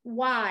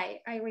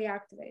why I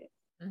reactivated.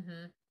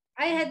 Mm-hmm.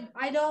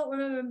 I don't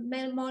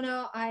remember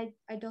mono. I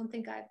don't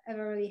think I've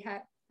ever really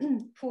had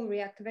full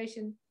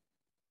reactivation.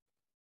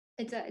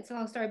 It's a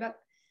long story, but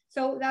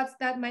so that's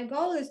that. My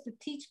goal is to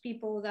teach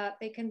people that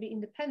they can be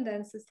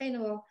independent,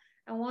 sustainable,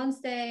 and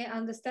once they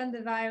understand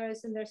the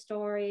virus and their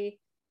story,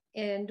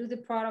 and do the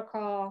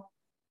protocol,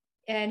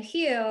 and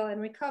heal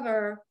and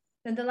recover,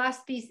 then the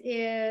last piece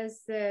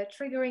is the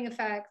triggering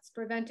effects,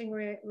 preventing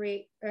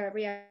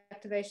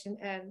reactivation,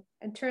 and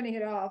turning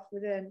it off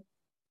within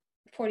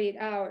 48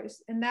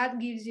 hours. And that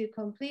gives you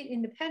complete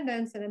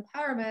independence and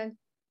empowerment.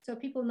 So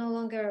people no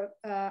longer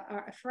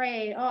are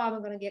afraid, oh, am I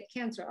going to get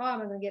cancer? Oh,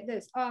 am I going to get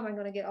this? Oh, am I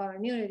going to get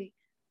autoimmunity?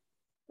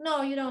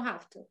 No, you don't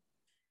have to.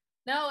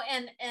 No,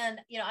 and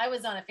you know, I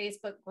was on a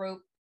Facebook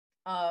group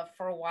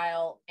for a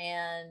while,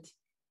 and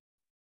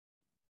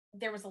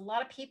there was a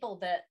lot of people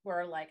that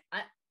were like,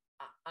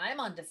 I'm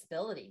on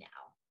disability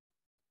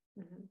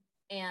now. Mm-hmm.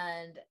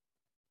 And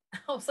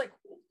I was like,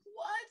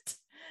 what?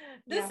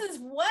 This is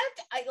what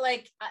I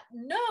like.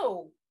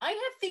 No, I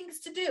have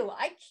things to do.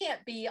 I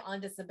can't be on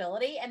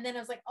disability. And then I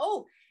was like,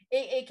 oh,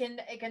 it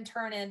can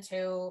turn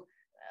into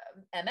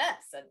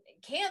MS and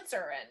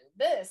cancer and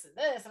this and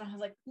this. And I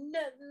was like, no.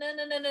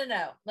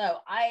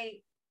 I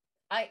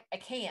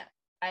can't.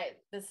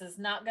 This is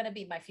not going to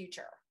be my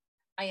future.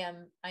 I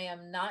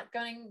am not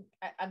going.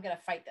 I'm going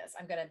to fight this.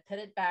 I'm going to put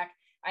it back.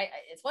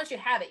 It's once you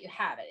have it, you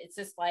have it. It's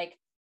just like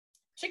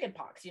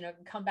chickenpox. You know, it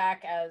can come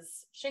back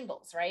as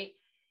shingles, right?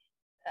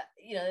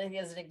 You know,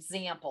 as an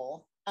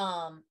example.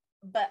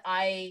 But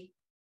I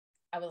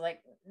was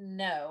like,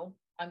 no,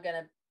 I'm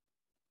gonna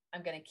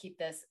keep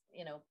this.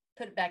 You know,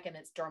 put it back in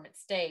its dormant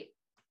state.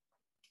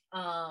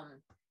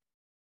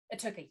 It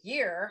took a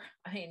year.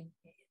 I mean,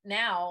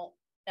 now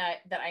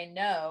that I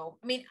know,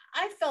 I mean,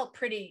 I felt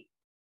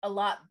a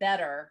lot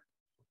better.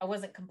 I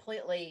wasn't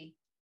completely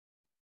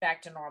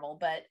back to normal,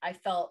 but I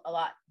felt a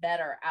lot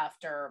better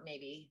after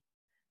maybe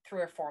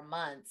 3 or 4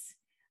 months,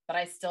 but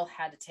I still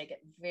had to take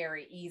it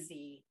very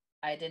easy.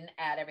 I didn't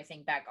add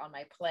everything back on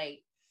my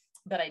plate,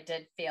 but I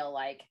did feel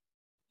like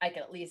I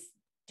could at least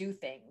do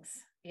things.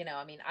 You know,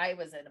 I mean, I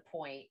was at a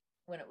point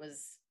when it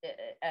was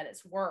at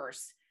its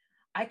worst.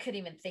 I couldn't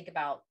even think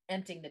about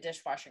emptying the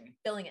dishwasher and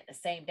filling it the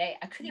same day.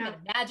 I couldn't even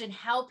imagine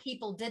how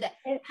people did it.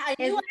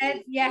 Isn't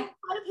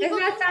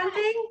that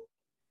something?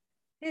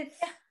 It's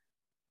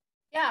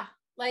yeah.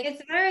 Like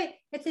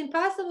it's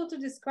impossible to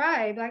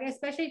describe, like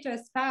especially to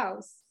a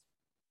spouse.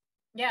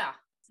 Yeah.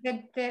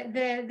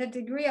 The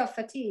degree of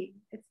fatigue.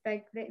 It's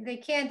like they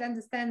can't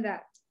understand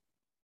that.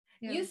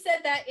 You said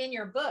that in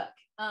your book,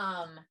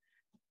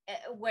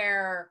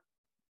 where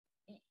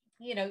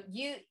you know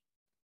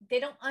they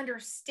don't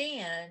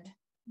understand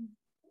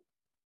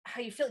how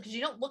you feel because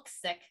you don't look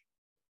sick.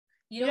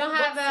 You don't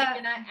have sick,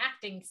 you're not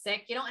acting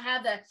sick. You don't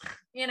have the,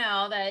 you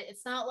know,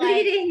 it's not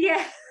like bleeding,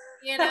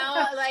 you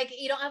know, like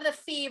you don't have the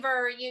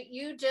fever.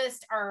 You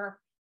just are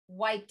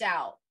wiped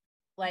out.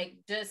 Like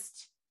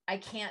just I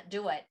can't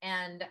do it.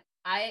 And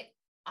I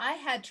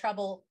had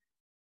trouble,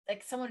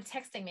 like someone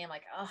texting me, I'm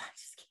like, oh, I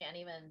just can't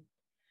even,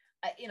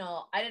 you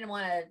know, I didn't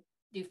want to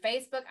do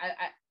Facebook.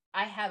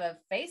 I have a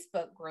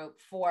Facebook group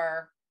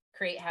for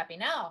Create Happy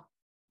Now.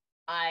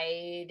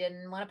 I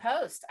didn't want to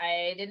post.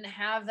 I didn't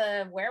have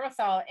the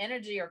wherewithal,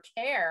 energy, or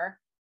care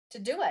to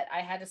do it.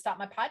 I had to stop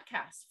my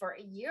podcast for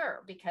a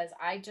year because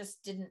I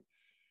just didn't,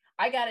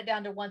 I got it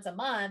down to once a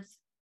month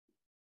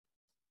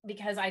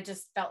because I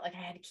just felt like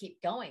I had to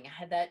keep going. I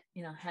had that,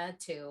 you know, had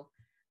to,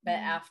 but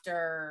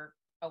after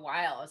a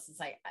while, I was just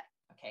like,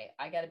 okay,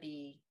 I got to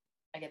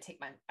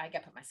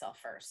put myself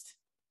first.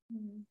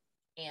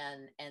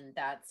 And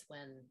that's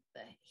when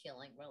the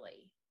healing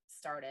really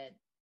started,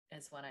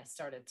 is when I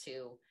started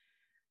to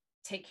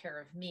take care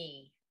of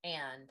me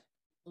and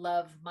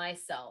love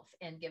myself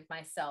and give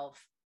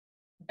myself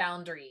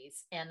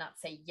boundaries and not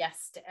say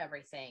yes to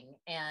everything.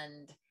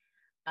 And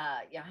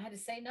I had to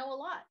say no a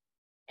lot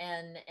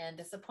and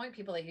disappoint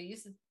people who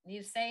used to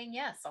need saying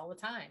yes all the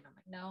time. I'm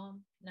like,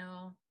 no.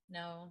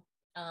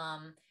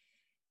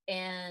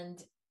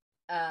 And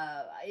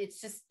it's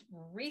just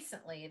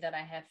recently that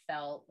I have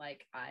felt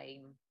like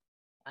I'm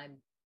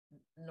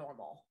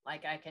normal.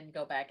 Like I can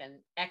go back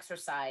and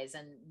exercise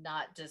and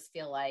not just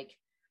feel like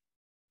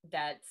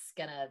that's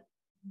gonna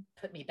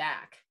put me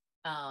back.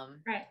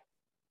 Right.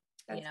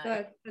 That's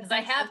good. Because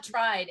I have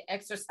tried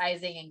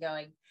exercising and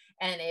going,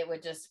 and it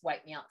would just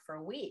wipe me out for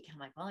a week. I'm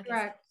like, well, I guess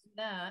I can do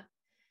that.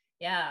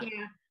 Yeah.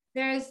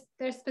 There's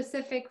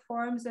specific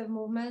forms of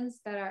movements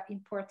that are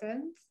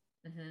important,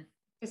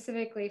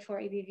 specifically for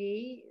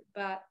EBV,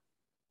 but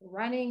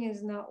running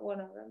is not one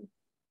of them.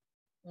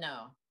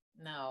 No,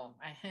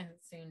 I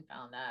soon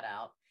found that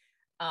out.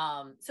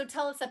 So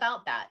tell us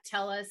about that.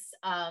 Tell us.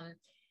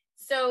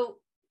 So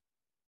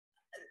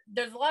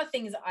there's a lot of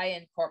things I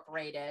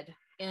incorporated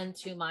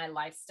into my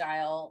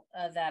lifestyle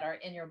that are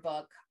in your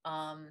book.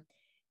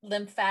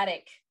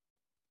 Lymphatic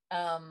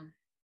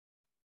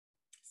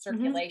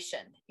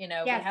circulation. You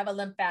know, we Yes. have a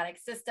lymphatic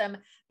system,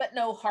 but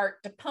no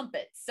heart to pump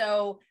it.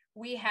 So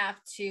we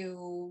have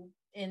to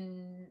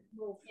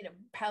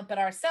pump it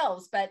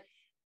ourselves. But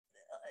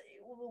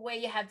the way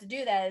you have to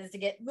do that is to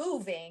get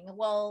moving.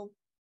 Well,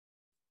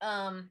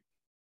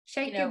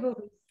 shake your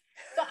booties.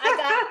 So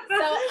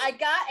I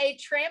got a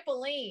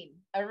trampoline,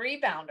 a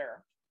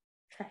rebounder,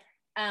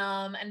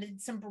 and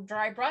did some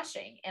dry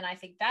brushing, and I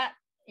think that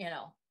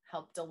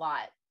helped a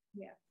lot.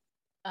 Yeah.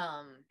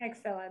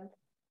 Excellent.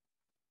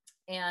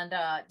 And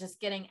just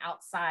getting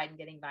outside and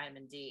getting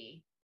vitamin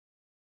D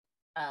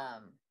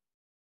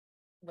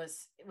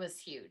was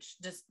huge.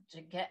 Just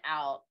to get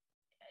out,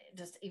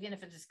 just even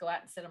if it just go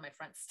out and sit on my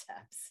front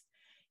steps,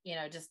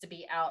 just to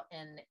be out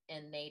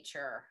in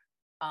nature.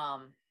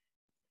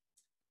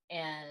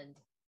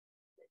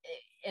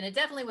 And it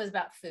definitely was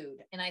about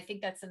food. And I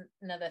think that's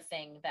another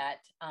thing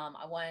that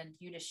I wanted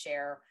you to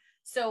share.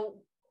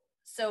 So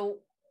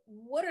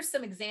what are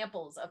some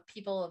examples of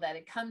people that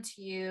had come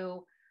to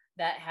you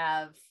that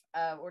have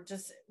were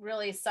just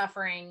really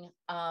suffering,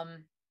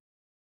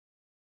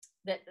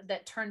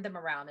 that turned them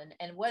around?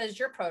 And what is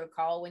your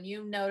protocol when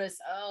you notice,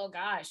 oh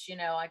gosh,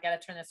 I got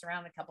to turn this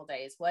around in a couple of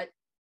days? What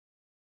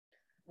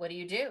do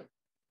you do?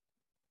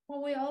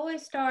 Well, we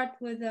always start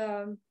with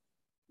the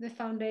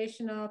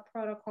foundational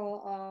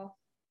protocol of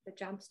the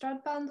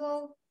Jumpstart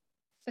bundle,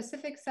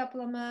 specific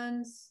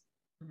supplements,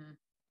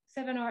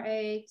 7 or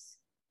 8,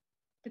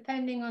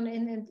 depending on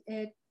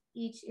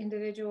each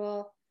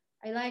individual.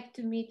 I like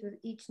to meet with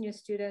each new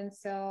student,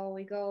 so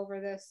we go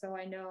over this so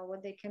I know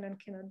what they can and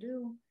cannot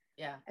do.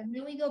 Yeah. And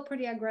then we go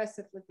pretty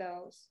aggressive with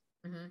those.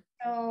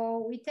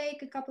 So we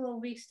take a couple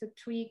of weeks to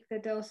tweak the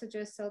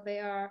dosages so they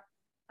are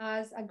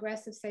as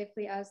aggressive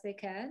safely as they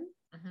can.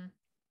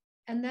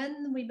 And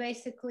then we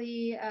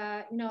basically,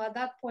 at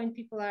that point,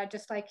 people are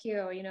just like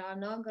you, I'm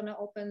not going to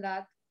open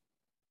that.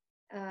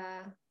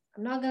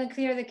 I'm not going to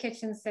clear the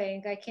kitchen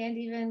sink. I can't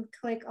even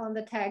click on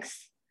the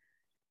text.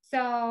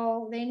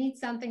 So they need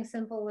something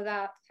simple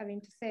without having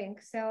to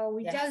think. So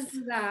we just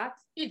do that.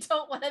 You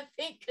don't want to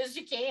think because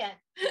you can't.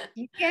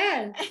 You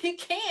can. You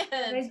can't.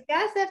 So they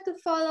just have to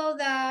follow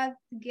that,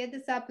 get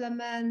the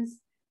supplements,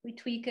 we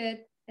tweak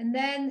it. And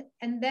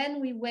then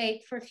we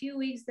wait for a few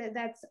weeks.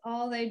 That's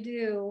all they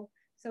do.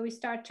 So we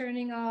start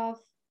turning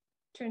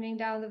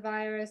down the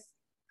virus,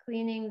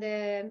 cleaning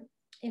the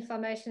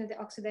inflammation, the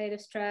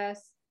oxidative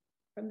stress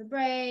from the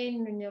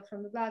brain,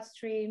 from the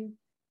bloodstream,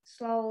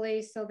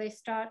 slowly, so they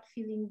start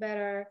feeling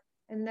better.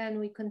 And then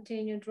we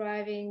continue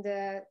driving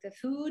the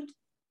food,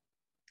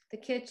 the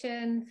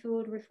kitchen,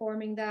 food,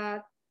 reforming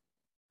that.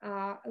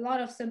 A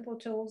lot of simple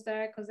tools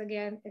there, because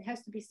again, it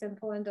has to be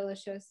simple and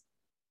delicious.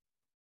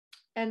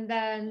 And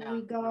then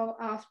we go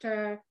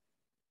after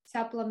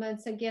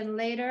supplements again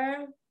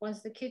later.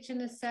 Once the kitchen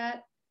is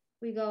set,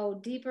 we go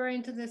deeper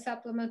into the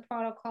supplement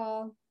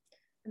protocol.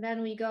 And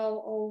then we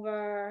go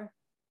over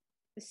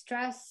the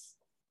stress,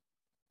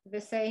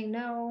 the saying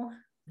no.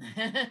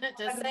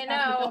 Just say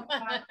no.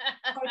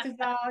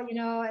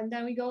 Cortisol, and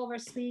then we go over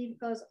sleep,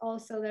 because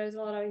also there's a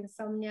lot of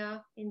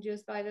insomnia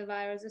induced by the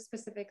virus. There's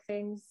specific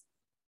things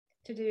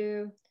to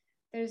do.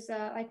 There's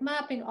like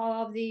mapping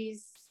all of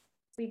these.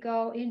 We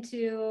go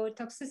into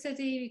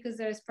toxicity, because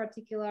there's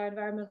particular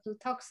environmental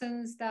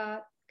toxins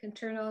that can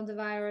turn on the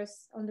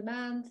virus on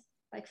demand,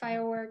 like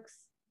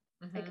fireworks.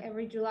 Like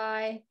every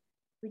July,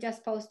 we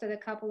just posted a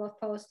couple of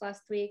posts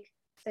last week.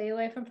 Stay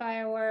away from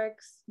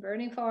fireworks,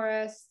 burning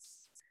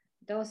forests,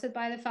 don't sit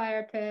by the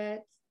fire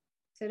pit,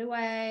 sit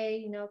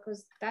away,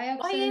 because dioxins.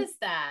 Why is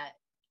that?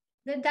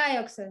 The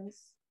dioxins.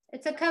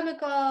 It's a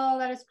chemical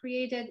that is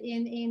created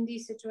in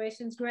these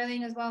situations,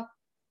 grilling as well.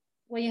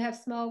 When you have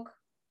smoke,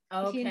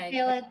 if you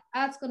inhale it,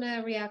 that's going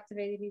to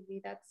reactivate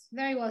EBV. That's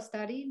very well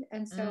studied.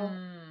 And so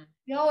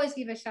we always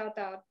give a shout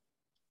out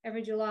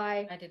every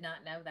July. I did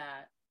not know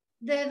that.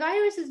 The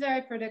virus is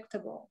very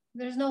predictable.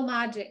 There's no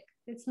magic.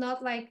 It's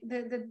not like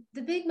the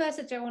big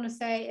message I want to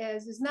say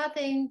is there's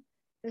nothing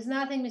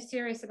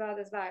mysterious about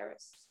this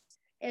virus.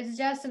 It's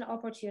just an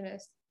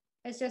opportunist.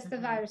 It's just the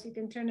virus. You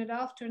can turn it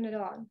off, turn it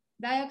on.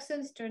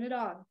 Dioxins, turn it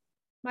on.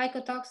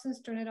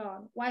 Mycotoxins, turn it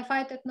on.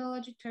 Wi-Fi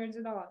technology turns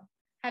it on.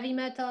 Heavy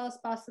metals,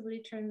 possibly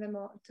turn them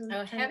on.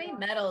 Heavy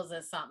metals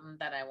is something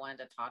that I wanted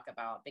to talk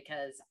about,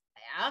 because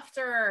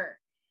after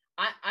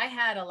I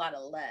had a lot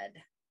of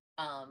lead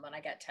when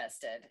I got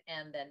tested,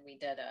 and then we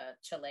did a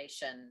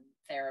chelation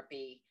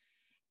therapy,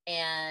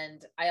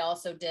 and I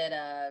also did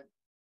a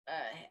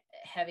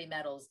heavy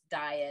metals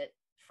diet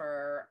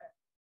for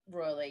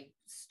really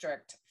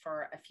strict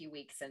for a few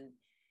weeks, and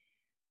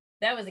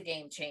that was a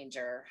game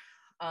changer.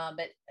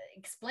 But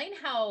explain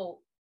how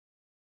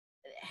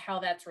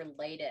that's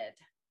related.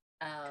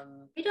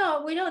 We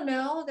don't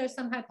know. There's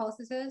some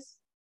hypotheses.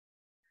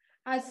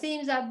 It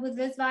seems that with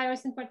this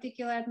virus in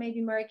particular,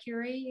 maybe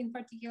mercury in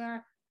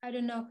particular, I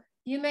don't know.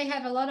 You may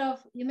have had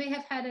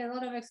a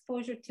lot of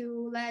exposure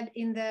to lead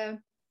in the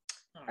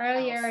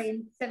earlier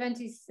in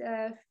 70s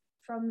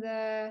from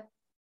the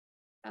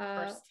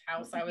first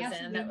house I was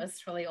in that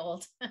was really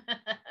old.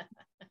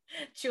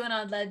 chewing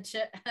on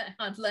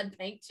on lead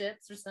paint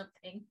chips or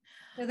something.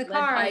 With the Lead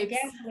car, the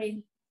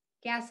pipes.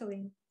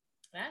 gasoline.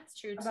 That's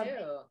true About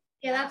too.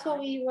 yeah, that's what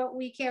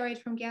we carried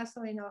from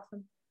gasoline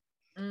often.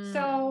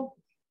 So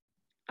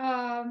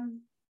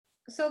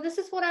so this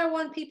is what I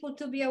want people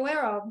to be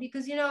aware of,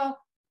 because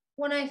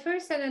when I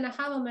first said in a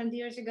Hammerman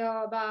years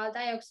ago about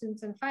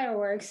dioxins and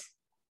fireworks,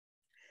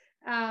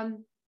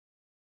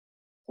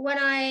 when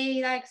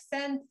I like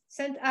sent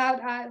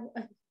out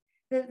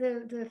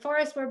the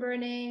forests were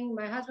burning.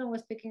 My husband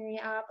was picking me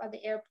up at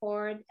the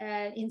airport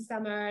and in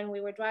summer, and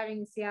we were driving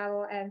in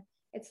Seattle, and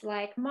it's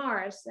like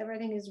Mars.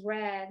 Everything is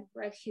red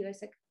hue.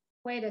 It's like,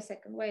 wait a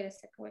second.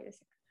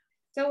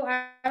 So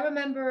I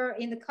remember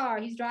in the car,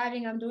 he's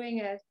driving, I'm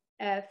doing a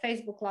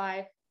Facebook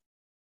Live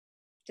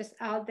just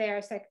out there.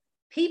 It's like,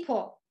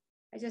 people,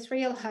 I just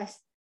realized,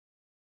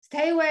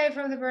 stay away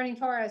from the burning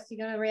forest.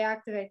 You're going to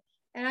reactivate.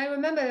 And I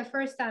remember the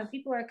first time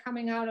people were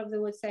coming out of the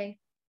woods saying,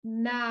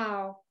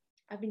 now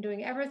I've been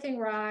doing everything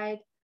right.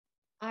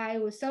 I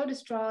was so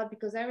distraught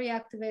because I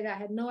reactivated. I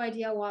had no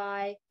idea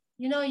why.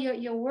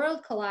 Your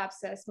world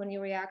collapses when you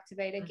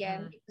reactivate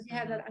again, because you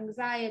have that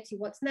anxiety.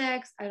 What's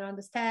next? I don't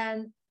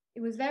understand.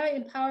 It was very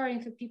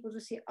empowering for people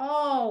to see,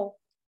 oh,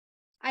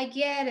 I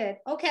get it.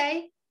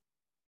 Okay,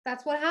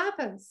 that's what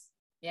happens.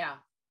 Yeah.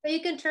 So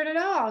you can turn it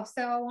off.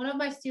 So one of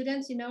my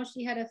students,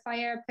 she had a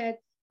fire pit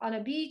on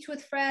a beach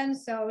with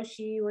friends. So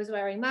she was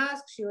wearing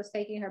masks. She was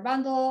taking her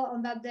bundle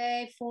on that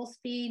day, full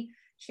speed.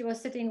 She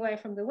was sitting away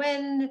from the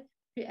wind.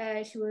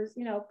 She was,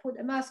 put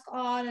a mask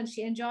on, and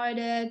she enjoyed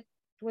it.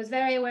 Was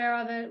very aware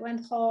of it,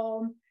 went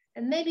home,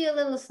 and maybe a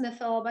little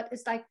sniffle, but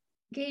it's like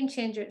game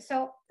changer.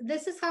 So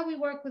this is how we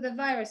work with the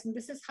virus, and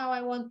this is how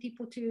I want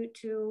people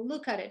to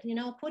look at it,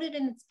 put it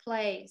in its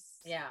place.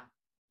 Yeah.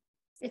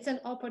 It's an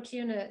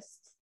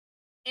opportunist.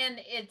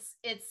 And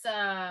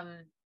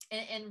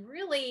and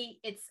really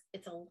it's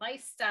a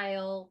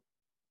lifestyle.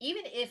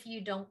 Even if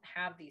you don't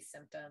have these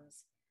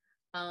symptoms,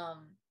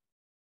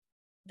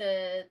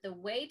 the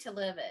way to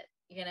live it,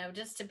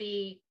 just to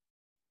be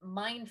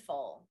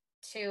mindful,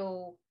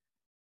 to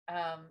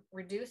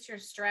reduce your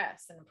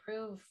stress and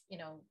improve,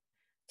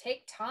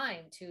 take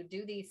time to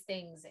do these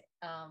things,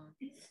 as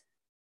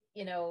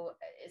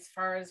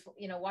far as,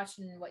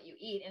 watching what you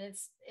eat. And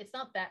it's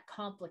not that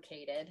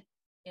complicated.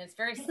 It's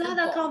very simple. Not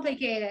that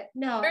complicated.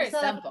 No, very it's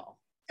not simple.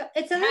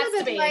 It's a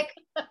little bit like,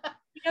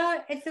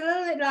 it's a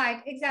little bit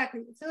like,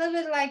 exactly. It's a little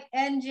bit like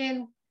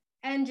engine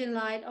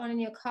light on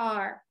in your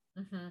car.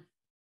 By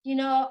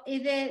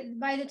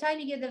the time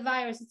you get the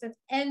virus, it's an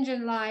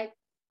engine light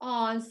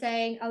on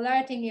saying,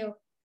 alerting you,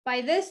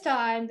 by this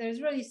time,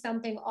 there's really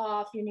something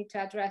off. You need to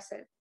address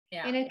it.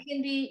 Yeah. And it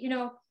can be,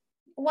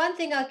 one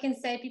thing I can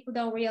say people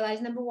don't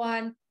realize, number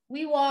one,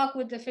 we walk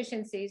with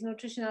deficiencies,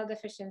 nutritional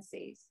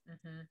deficiencies,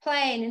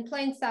 in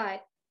plain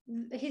sight,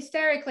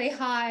 hysterically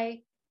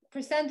high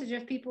percentage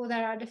of people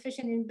that are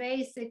deficient in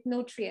basic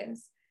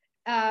nutrients.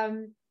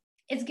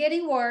 It's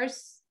getting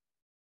worse.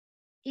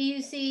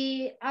 You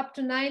see up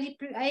to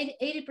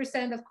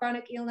 80% of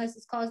chronic illness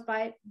is caused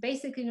by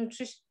basically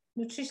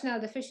nutritional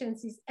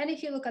deficiencies. And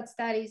if you look at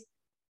studies,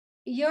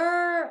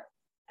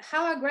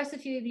 how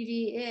aggressive your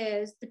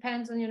ABV is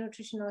depends on your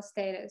nutritional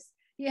status.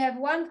 You have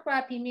one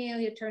crappy meal,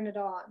 you turn it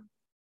on.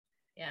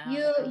 Yeah.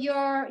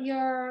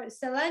 Your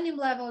selenium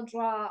level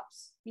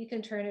drops, you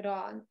can turn it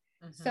on.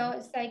 So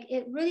it's like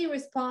it really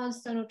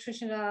responds to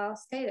nutritional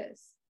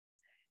status.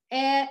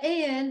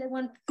 And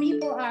when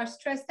people are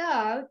stressed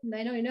out, and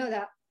I know you know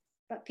that,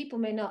 but people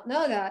may not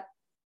know that,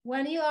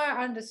 when you are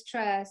under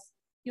stress,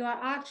 you are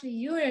actually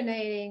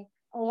urinating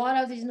a lot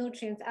of these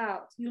nutrients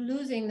out. You're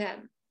losing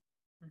them.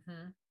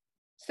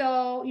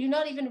 So you're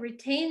not even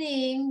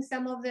retaining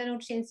some of the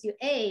nutrients you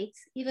ate,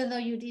 even though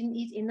you didn't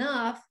eat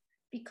enough,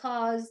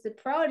 because the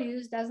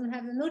produce doesn't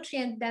have the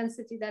nutrient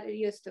density that it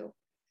used to.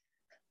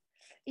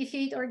 If you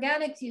eat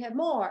organics, you have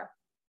more.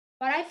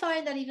 But I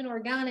find that even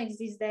organics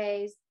these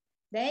days,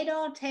 they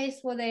don't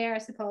taste what they are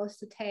supposed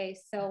to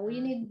taste. So we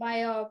need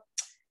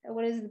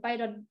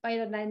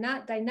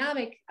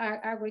biodynamic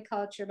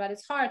agriculture, but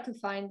it's hard to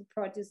find the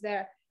produce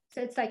there.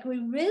 So it's like we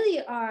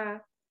really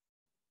are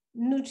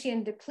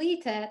nutrient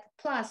depleted,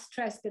 plus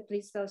stress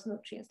depletes those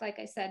nutrients. Like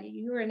I said, you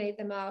urinate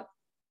them out.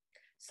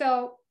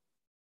 So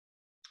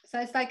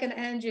it's like an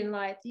engine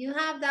light. You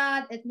have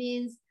that, it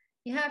means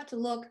you have to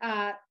look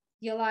at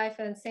your life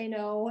and say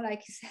no,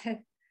 like you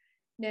said,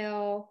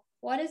 no.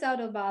 What is out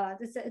of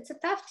balance? It's a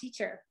tough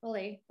teacher,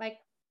 really. Like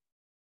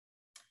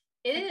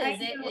it is.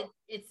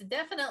 It's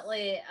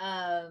definitely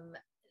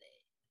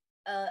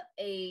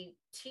a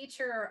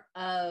teacher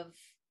of,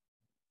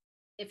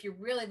 if you're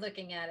really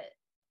looking at it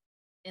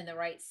in the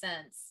right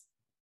sense,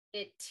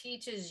 it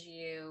teaches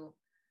you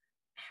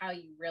how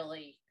you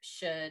really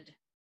should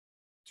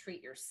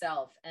treat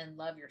yourself and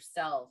love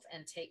yourself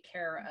and take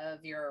care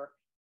of your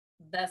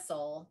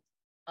vessel,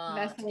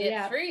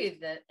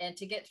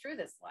 to get through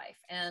this life.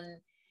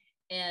 And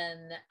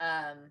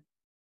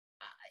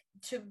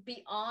to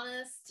be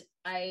honest,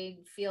 I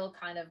feel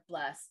kind of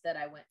blessed that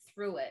I went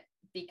through it,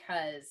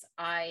 because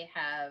I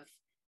have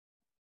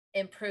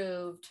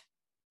improved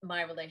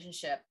my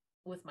relationship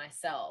with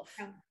myself.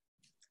 Yeah.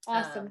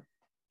 Awesome.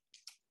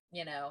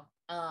 You know,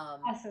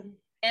 Awesome.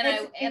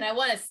 and I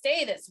want to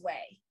stay this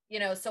way, you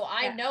know, so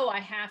I know I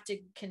have to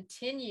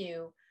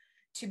continue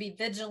to be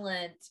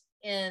vigilant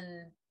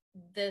in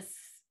this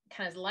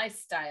kind of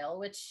lifestyle,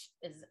 which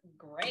is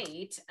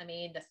great. I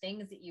mean, the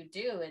things that you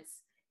do,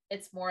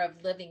 it's more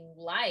of living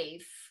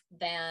life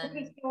than.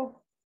 Okay,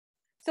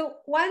 so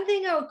one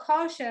thing I would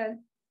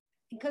caution,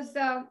 because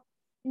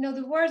you know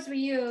the words we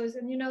use,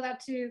 and you know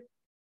that too.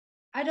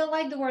 I don't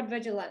like the word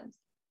vigilant,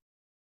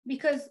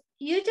 because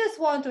you just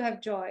want to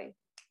have joy.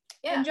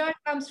 Yeah. And joy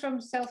comes from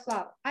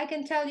self-love. I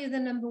can tell you the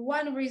number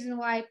one reason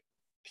why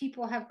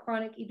people have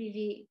chronic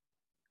EBV,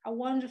 a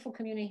wonderful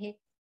community,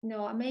 you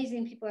know,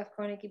 amazing people have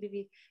chronic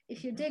EBV.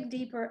 If you dig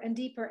deeper and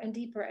deeper and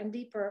deeper and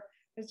deeper,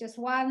 there's just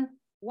one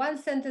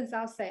sentence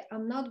I'll say: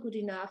 I'm not good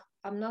enough,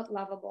 I'm not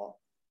lovable,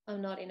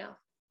 I'm not enough.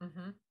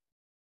 Mm-hmm.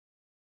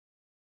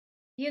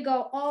 You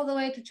go all the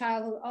way to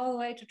childhood, all the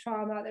way to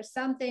trauma. There's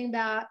something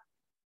that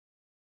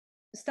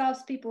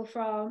stops people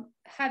from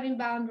having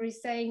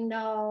boundaries, saying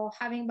no,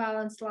 having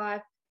balanced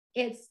life.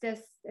 It's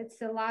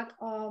a lack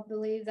of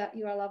belief that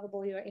you are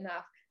lovable, you're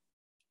enough.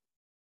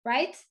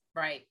 Right?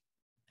 Right.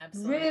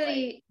 Absolutely.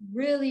 Really,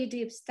 really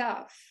deep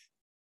stuff.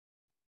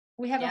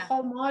 We have a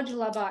whole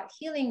module about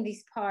healing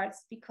these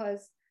parts,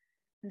 because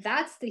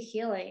that's the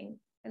healing.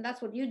 And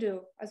that's what you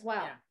do as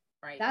well. Yeah,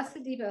 right. That's the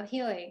deeper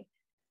healing,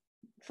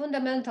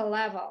 fundamental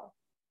level.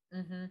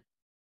 Mm-hmm.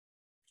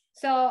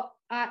 So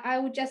I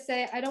would just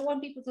say, I don't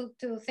want people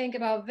to think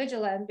about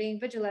being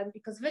vigilant,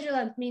 because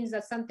vigilant means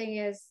that something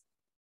is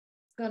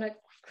going to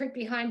creep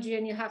behind you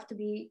and you have to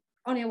be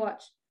on your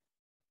watch.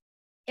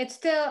 It's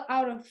still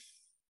out of,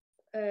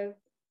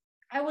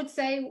 I would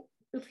say,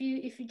 if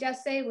you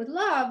just say it with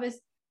love,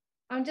 is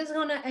I'm just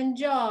going to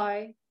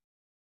enjoy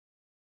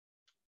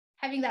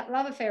having that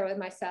love affair with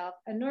myself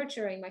and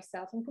nurturing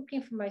myself and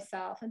cooking for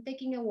myself and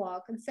taking a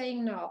walk and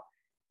saying no.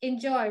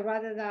 Enjoy,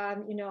 rather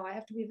than, you know, I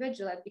have to be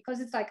vigilant,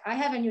 because it's like, I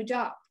have a new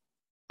job,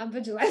 I'm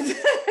vigilant.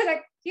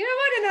 Like, you don't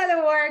want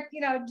another work,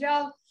 you know,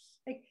 job,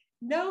 like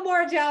no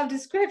more job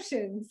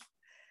descriptions.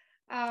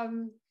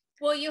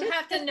 Well, you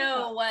have to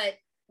know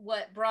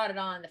what brought it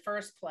on in the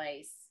first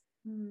place,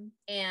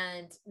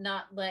 and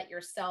not let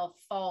yourself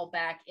fall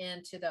back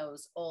into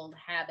those old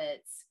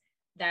habits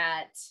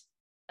that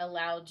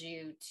allowed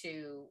the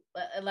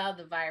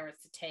virus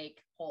to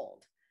take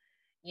hold,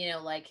 you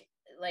know, like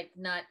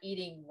not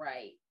eating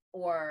right,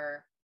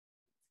 or,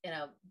 you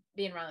know,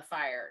 being around the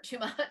fire too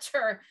much,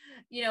 or,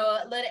 you know,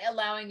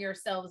 allowing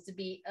yourselves to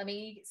be, I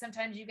mean,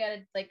 sometimes you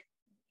gotta, like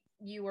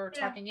you were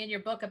talking in your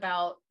book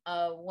about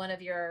one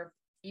of your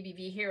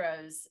EBV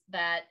heroes,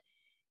 that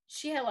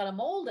she had a lot of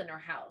mold in her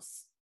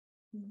house.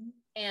 Mm-hmm.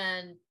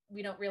 And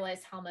we don't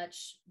realize how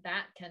much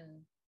that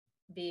can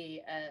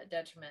be a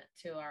detriment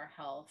to our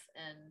health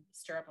and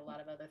stir up a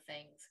lot of other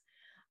things.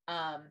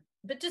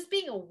 But just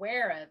being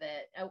aware of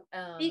it.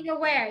 Being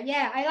aware.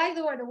 Yeah. I like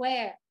the word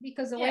aware,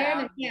 because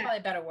awareness. Yeah. Probably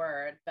a better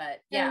word, but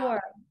yeah.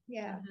 Word.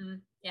 Yeah. Mm-hmm.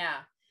 Yeah.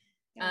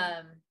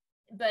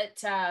 But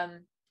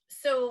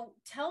so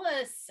tell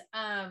us,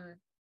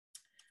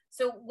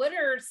 so what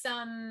are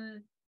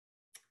some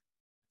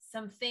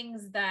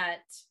things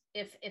that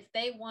if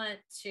they want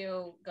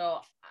to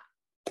go,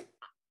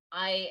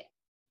 I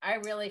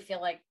really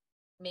feel like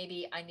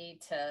maybe I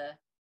need to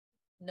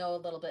know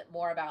a little bit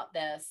more about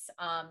this.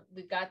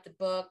 We've got the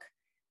book,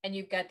 and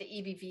you've got the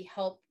EBV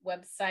Help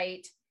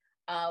website.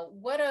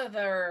 What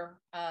other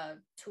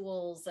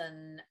tools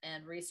and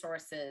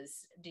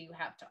resources do you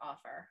have to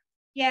offer?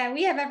 Yeah,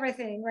 we have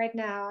everything right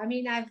now. I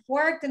mean, I've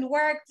worked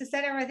to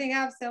set everything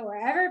up, so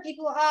wherever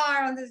people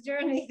are on this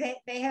journey,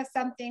 they have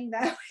something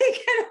that we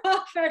can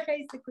offer,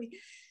 basically.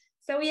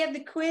 So we have the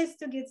quiz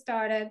to get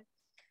started.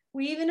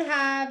 We even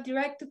have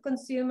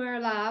direct-to-consumer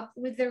lab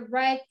with the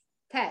right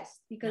test,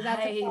 because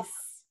that's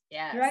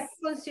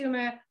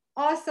direct-to-consumer,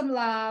 awesome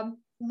lab,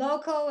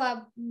 local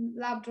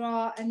lab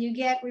draw, and you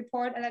get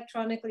report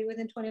electronically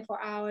within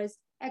 24 hours.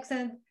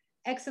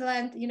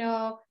 Excellent, you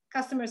know,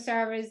 customer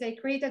service. They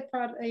created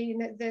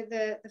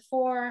the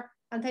 4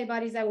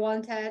 antibodies I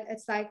wanted.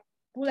 It's like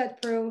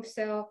bulletproof,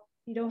 so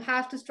you don't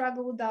have to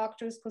struggle with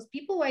doctors, because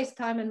people waste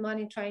time and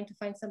money trying to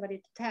find somebody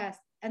to test,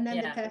 and then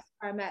the tests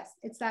are a mess.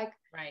 It's like,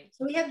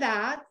 so we have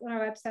that on our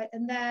website.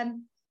 And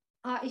then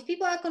if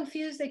people are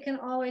confused, they can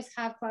always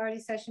have clarity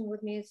session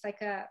with me. It's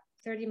like a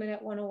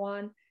 30-minute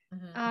 101.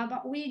 Mm-hmm.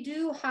 But we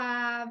do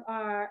have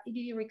our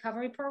EBV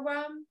recovery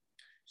program.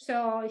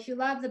 So if you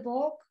love the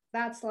book,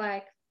 that's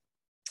like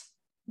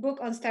book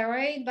on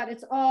steroid, but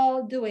it's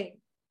all doing.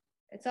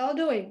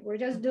 We're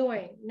just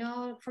doing.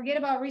 No, forget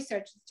about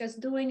research. It's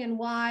just doing, and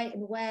why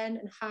and when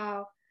and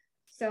how.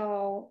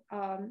 So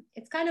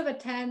it's kind of a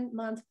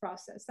 10-month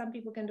process. Some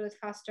people can do it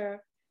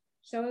faster.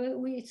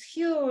 So it's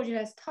huge. It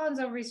has tons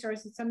of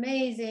resources. It's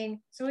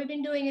amazing. So we've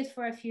been doing it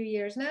for a few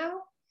years now.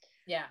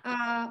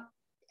 Yeah.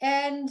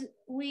 And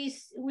we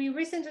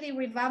recently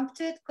revamped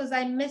it, because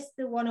I missed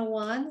the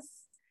 101s.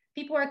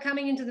 People are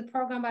coming into the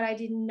program, but I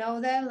didn't know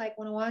them, like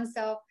 101.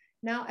 So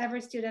now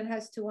every student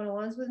has 2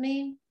 101s with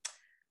me.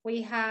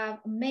 We have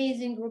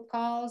amazing group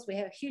calls. We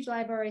have a huge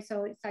library.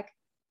 So it's like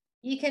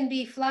you can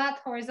be flat,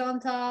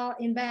 horizontal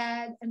in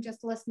bed and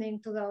just listening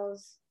to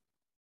those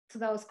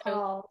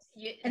calls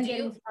and get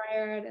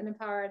inspired and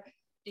empowered.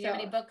 Do you have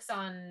any books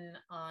on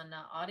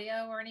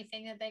audio or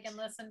anything that they can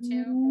listen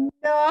to?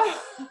 No,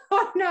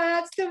 no,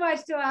 that's too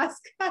much to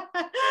ask.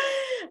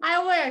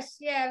 I wish,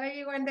 yeah,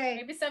 maybe one day,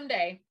 maybe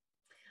someday.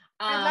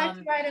 I'd like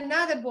to write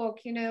another book,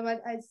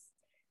 but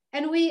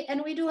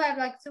we do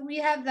have so we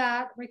have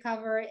that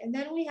recovery, and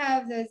then we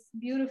have this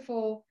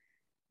beautiful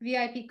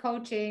VIP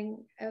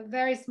coaching,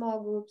 very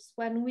small groups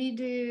when we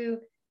do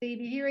the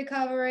EBV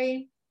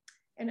recovery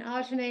and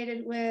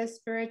alternated with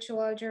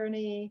spiritual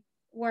journey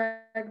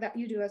work that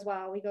you do as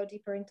well. We go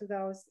deeper into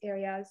those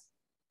areas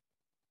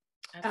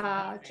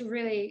to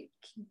really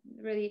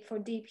for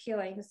deep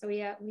healing. So we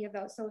have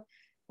those. So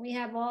we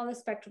have all the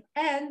spectrum.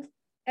 And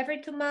every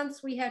 2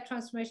 months we have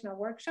transformational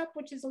workshop,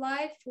 which is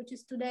live, which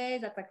is today.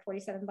 That's like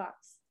 $47.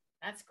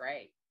 That's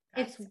great.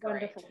 It's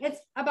wonderful. It's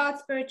about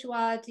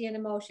spirituality and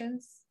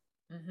emotions.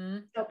 Mm-hmm.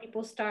 So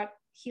people start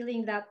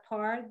healing that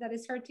part that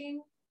is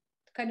hurting,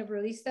 to kind of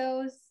release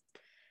those.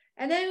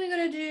 And then we're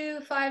going to do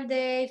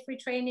 5-day free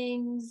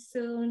trainings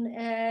soon,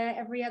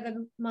 every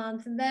other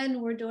month. And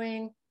then we're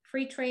doing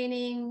free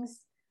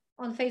trainings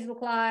on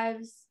Facebook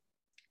Lives,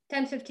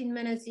 10, 15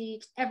 minutes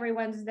each, every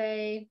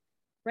Wednesday,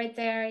 right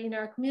there in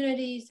our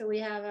community. So we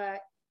have a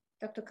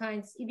Dr.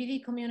 Kynes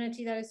EBV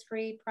community that is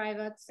free,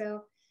 private.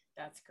 So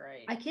that's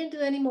great. I can't do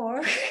any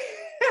more.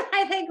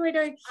 I think we're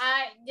doing.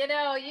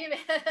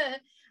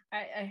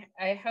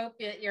 I hope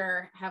that you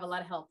have a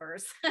lot of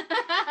helpers.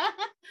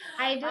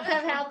 I do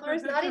have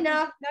helpers, not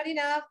enough,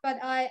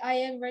 but I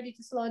am ready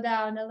to slow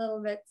down a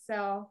little bit.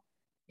 So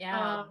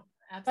yeah,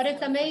 but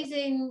it's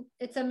amazing.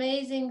 It's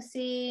amazing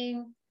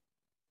seeing,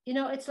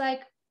 it's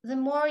like the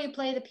more you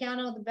play the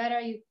piano, the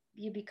better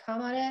you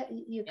become at it.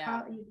 You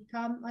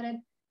become at it.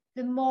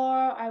 The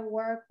more I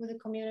work with the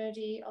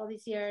community all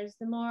these years,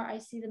 the more I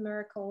see the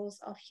miracles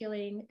of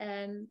healing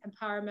and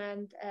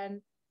empowerment.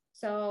 And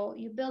so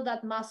you build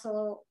that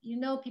muscle,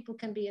 people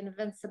can be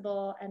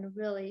invincible and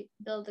really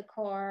build the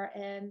core,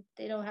 and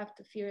they don't have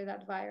to fear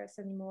that virus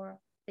anymore.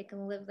 They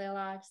can live their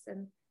lives,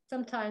 and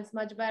sometimes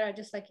much better,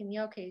 just like in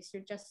your case,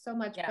 you're just so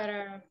much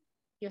better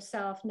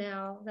yourself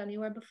now than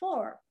you were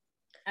before.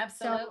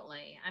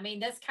 Absolutely. So, I mean,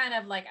 that's kind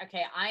of like,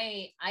 okay,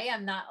 I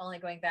am not only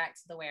going back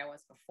to the way I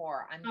was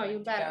before, I'm going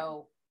to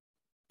go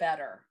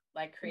better,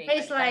 like create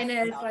baseline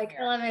is like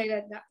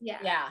elevated.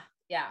 Yeah,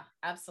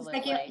 absolutely.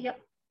 It's like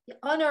you're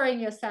honoring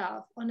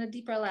yourself on a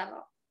deeper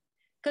level,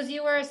 because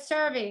you were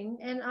serving,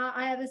 and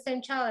I have the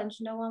same challenge.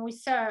 When we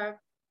serve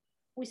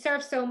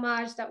so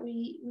much that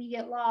we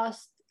get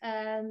lost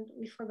and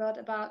we forgot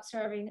about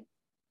serving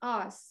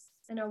us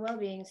and our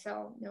well-being.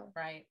 So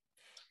right.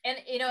 And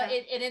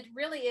it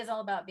really is all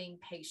about being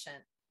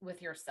patient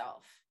with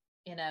yourself,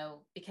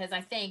 because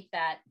I think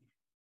that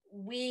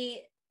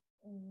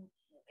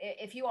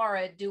if you are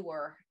a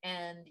doer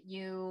and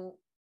you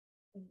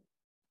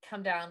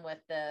come down with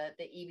the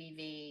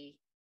EBV,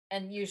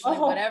 and usually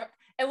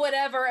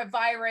whatever a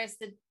virus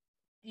that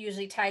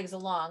usually tags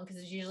along, because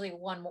there's usually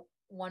one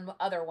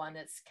other one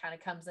that's kind of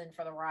comes in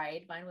for the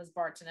ride. Mine was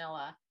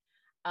Bartonella.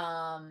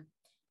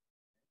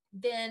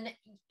 Then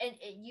and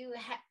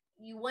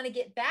you want to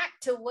get back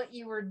to what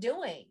you were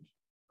doing,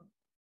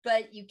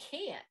 but you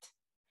can't.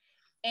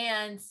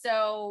 And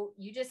so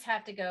you just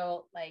have to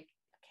go like,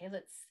 okay,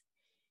 let's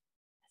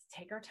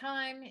take our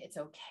time. It's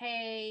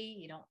okay.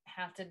 You don't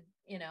have to,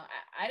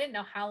 I didn't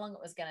know how long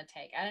it was going to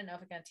take. I didn't know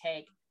if it's going to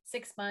take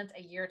 6 months,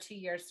 a year, 2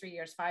 years, 3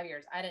 years, 5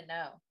 years. I didn't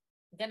know.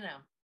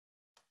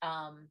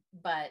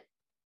 But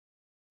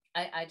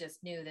I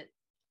just knew that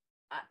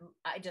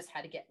I just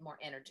had to get more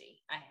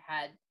energy.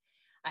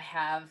 I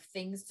have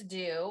things to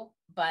do,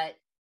 but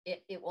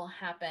it will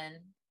happen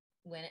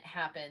when it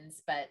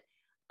happens. But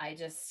I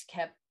just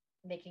kept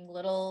making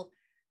little,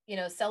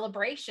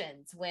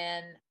 celebrations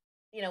when,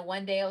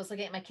 one day I was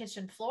looking at my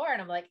kitchen floor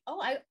and I'm like,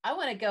 oh, I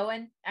want to go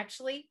and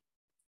actually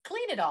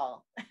clean it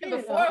all.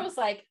 Before I was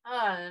like,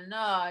 oh no,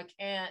 I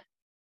can't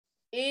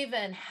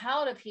even.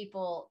 How do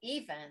people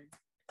even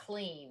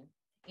clean?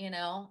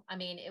 I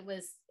mean, it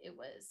was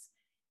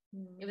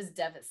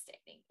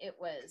devastating. It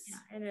was.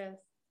 Yeah, it is.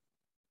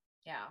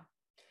 Yeah.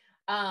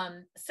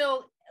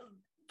 So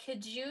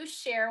could you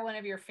share one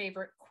of your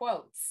favorite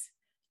quotes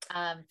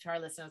to our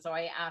listeners? So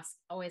I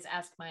always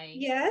ask my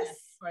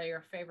guests for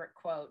your favorite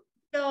quote.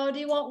 So do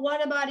you want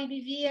one about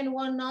EBV and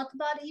one not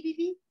about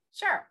EBV?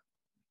 Sure.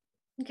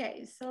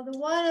 Okay, so the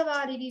one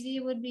about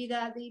EBV would be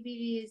that the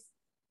EBV is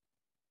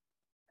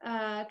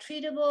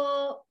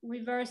treatable,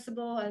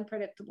 reversible, and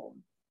predictable.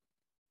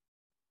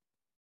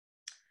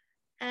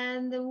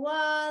 And the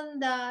one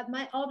that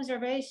my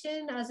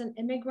observation as an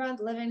immigrant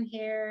living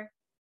here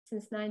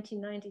since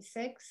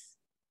 1996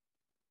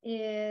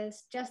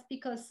 is, just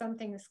because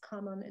something is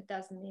common, it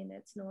doesn't mean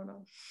it's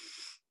normal.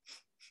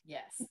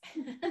 Yes.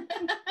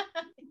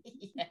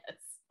 Yes.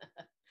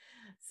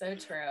 So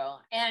true.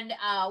 And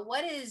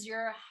what is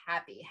your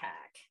happy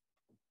hack?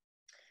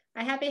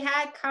 My happy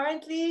hack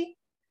currently,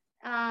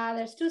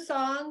 There's two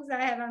songs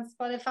I have on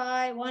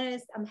Spotify. One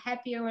is I'm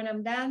Happier When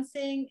I'm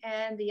Dancing,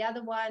 and the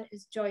other one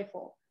is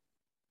Joyful.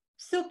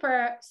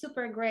 Super,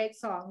 super great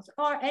songs.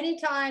 Or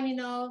anytime,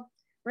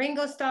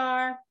 Ringo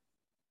Starr,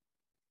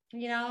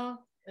 you know,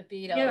 The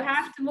you Beatles.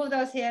 have to move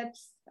those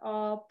hips.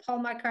 Or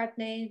Paul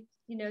McCartney,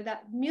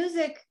 that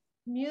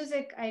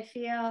music I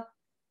feel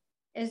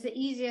is the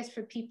easiest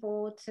for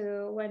people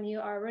to, when you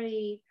are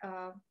really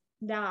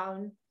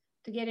down,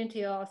 to get into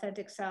your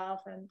authentic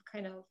self and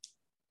kind of,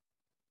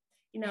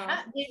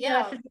 get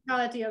Yeah, the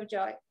physicality of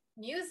joy.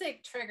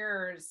 music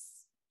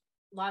triggers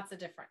lots of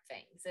different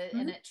things,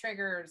 and it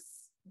triggers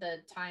the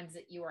times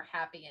that you are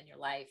happy in your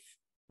life.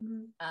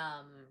 And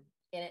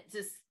it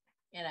just,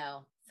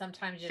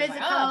 sometimes you're just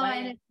Physical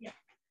like, and yeah,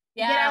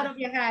 get out of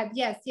your head.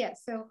 Yes.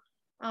 So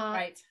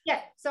right.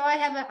 Yeah. So I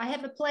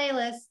have a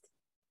playlist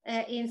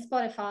in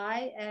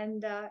Spotify,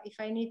 and if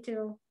I need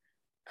to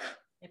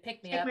It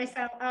picked me take up.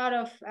 myself out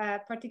of a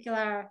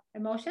particular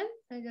emotion,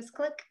 I just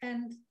click,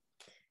 and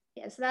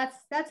yes,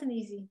 that's an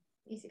easy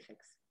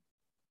fix.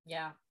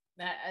 Yeah,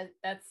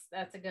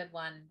 that's a good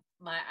one.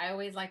 I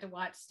always like to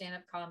watch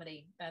stand-up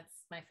comedy.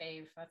 That's my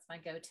fave. That's my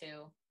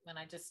go-to when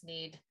I just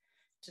need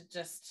to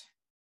just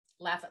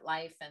laugh at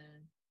life, and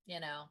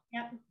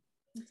Yeah,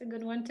 it's a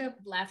good one too.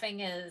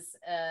 laughing is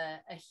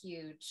a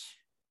huge,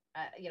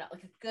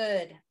 like a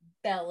good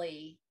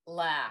belly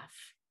laugh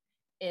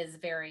is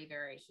very,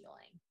 very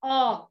healing.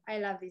 Oh, I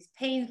love these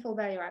painful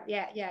belly rub.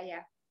 Yeah.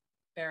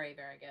 Very,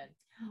 very good.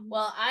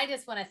 Well, I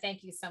just want to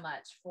thank you so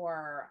much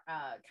for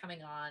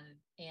coming on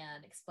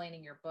and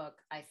explaining your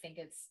book. I think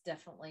it's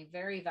definitely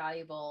very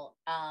valuable.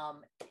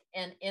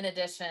 And in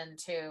addition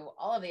to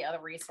all of the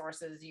other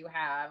resources you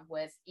have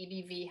with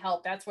EBV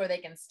Help, that's where they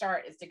can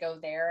start, is to go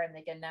there and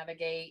they can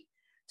navigate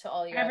to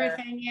all your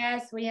everything.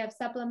 Yes, we have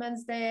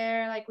supplements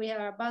there. Like we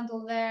have our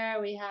bundle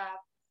there. We have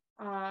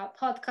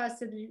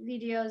podcasted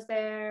videos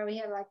there. We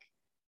have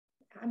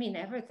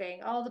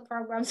everything, all the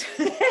programs.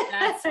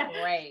 That's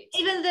great.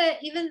 Even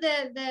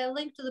the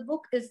link to the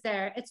book is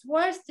there. It's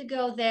worth to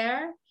go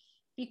there,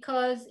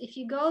 because if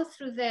you go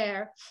through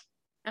there,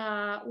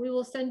 we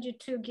will send you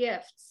two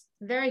gifts,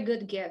 very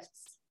good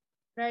gifts,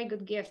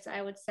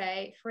 I would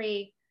say,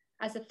 free,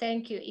 as a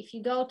thank you. If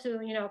you go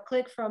to,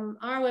 click from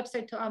our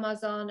website to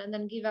Amazon and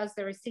then give us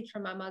the receipt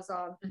from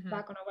Amazon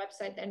back on our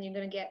website, then you're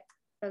going to get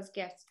those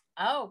gifts.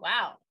 Oh,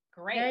 wow.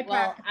 Great.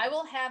 Well, I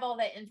will have all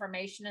that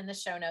information in the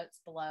show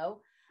notes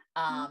below.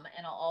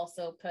 And I'll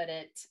also put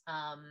it,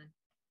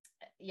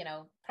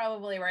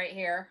 probably right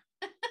here,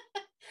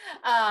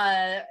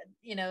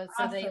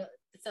 Awesome.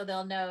 so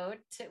they'll know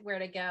where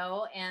to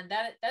go. And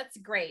that's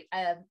great.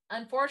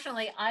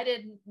 Unfortunately, I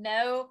didn't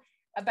know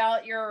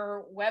about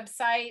your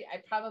website.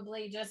 I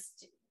probably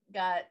just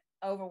got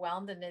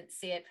overwhelmed and didn't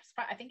see it.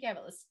 I think you have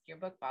it listed your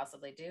book,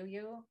 possibly. Do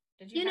you?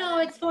 Did you?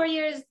 It's 4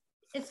 years.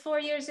 It's 4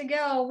 years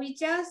ago.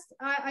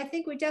 I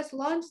think we just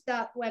launched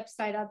that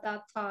website at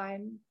that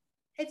time.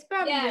 It's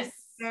probably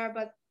there,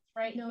 but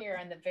right here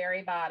on the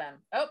very bottom.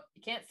 Oh,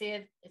 you can't see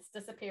it. It's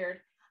disappeared.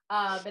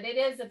 But it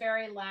is the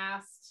very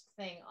last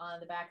thing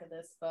on the back of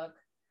this book.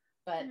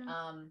 But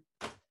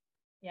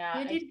yeah.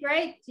 You did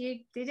great. You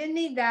didn't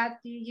need that.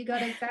 You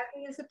got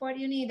exactly the support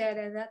you needed,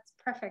 and that's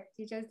perfect.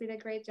 You just did a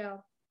great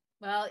job.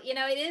 Well,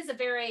 it is a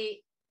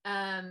very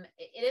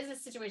it is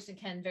a situation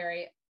that can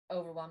very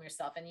overwhelm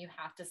yourself, and you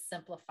have to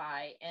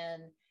simplify,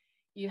 and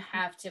you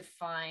have to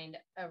find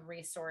a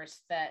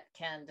resource that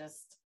can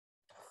just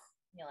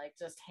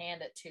just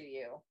hand it to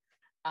you.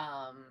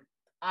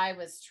 I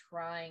was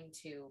trying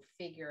to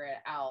figure it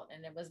out,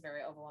 and it was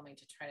very overwhelming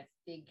to try to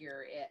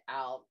figure it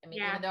out. I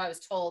mean, even though I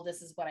was told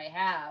this is what I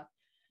have,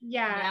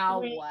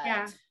 now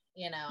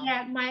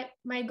what?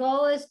 My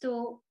goal is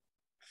to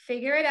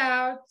figure it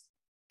out,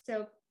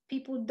 so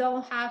people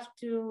don't have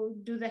to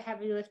do the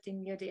heavy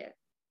lifting you did.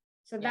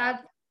 So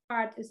that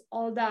part is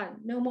all done.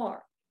 No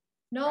more.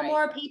 No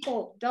more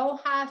people.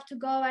 Don't have to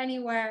go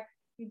anywhere.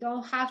 You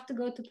don't have to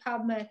go to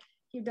PubMed.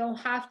 You don't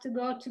have to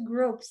go to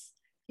groups.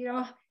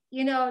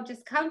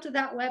 Just come to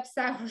that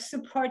website. We'll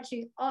support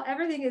you.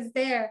 Everything is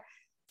there.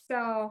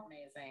 So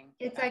amazing.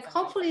 It's like,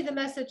 hopefully the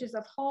messages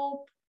of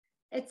hope.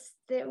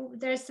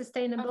 There's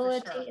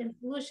sustainability in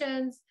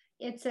solutions.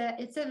 It's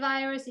a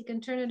virus. You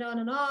can turn it on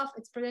and off.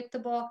 It's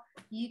predictable.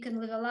 You can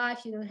live a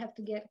life. You don't have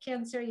to get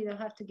cancer. You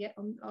don't have to get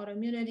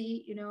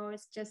autoimmunity.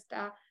 It's just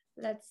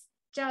let's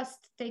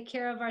just take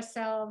care of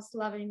ourselves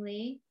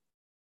lovingly.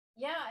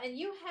 Yeah, and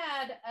you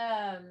had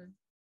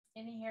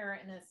in here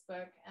in this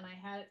book, and I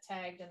had it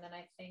tagged, and then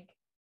I think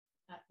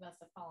that must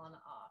have fallen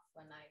off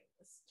when I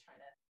was trying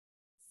to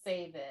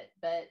save it.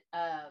 But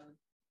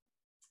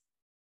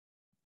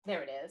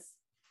there it is.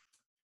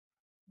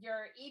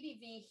 Your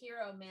EBV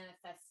Hero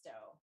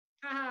Manifesto.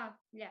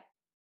 Yeah.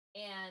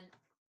 And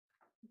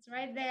it's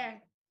right there.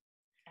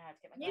 I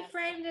have to get my You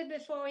framed it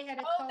before we had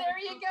a call. There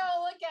you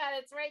go. Look at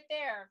it. It's right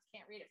there.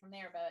 Can't read it from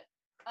there, but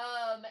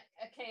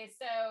okay,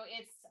 so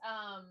it's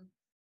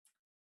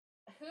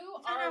who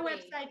it's on our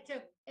website too.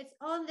 It's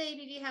on the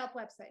EBV Help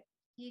website.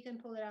 You can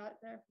pull it out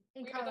there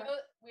in We color.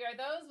 we are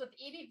those with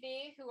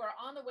EBV who are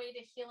on the way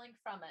to healing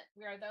from it.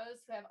 We are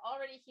those who have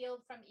already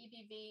healed from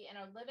EBV and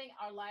are living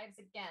our lives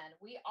again.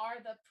 We are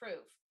the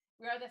proof.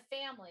 We are the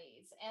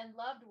families and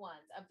loved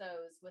ones of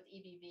those with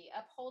EBV,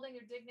 upholding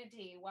their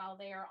dignity while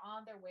they are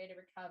on their way to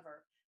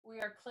recover. We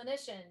are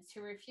clinicians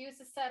who refuse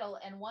to settle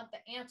and want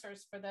the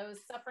answers for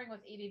those suffering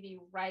with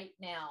EBV right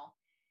now.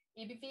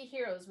 EBV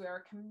heroes, we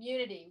are a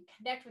community. We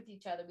connect with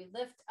each other. We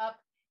lift up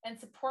and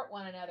support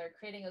one another,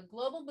 creating a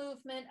global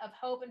movement of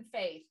hope and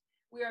faith.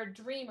 We are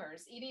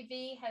dreamers.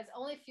 EBV has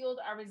only fueled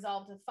our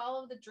resolve to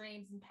follow the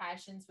dreams and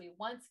passions we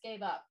once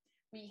gave up.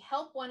 We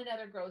help one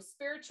another grow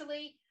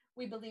spiritually.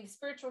 We believe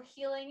spiritual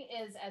healing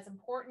is as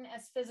important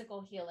as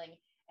physical healing.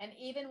 And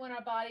even when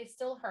our bodies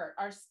still hurt,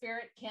 our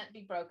spirit can't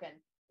be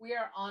broken. We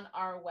are on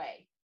our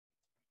way.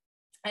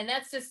 And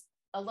that's just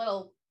a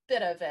little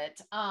bit of it.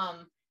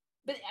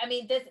 But I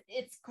mean,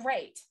 it's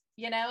great.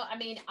 You know, I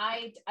mean,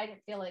 I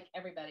feel like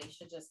everybody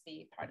should just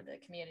be part of the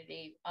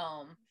community,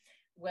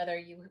 whether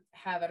you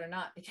have it or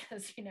not,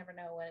 because you never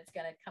know when it's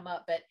going to come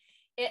up. But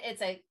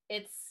it's a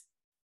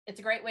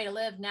great way to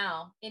live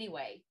now.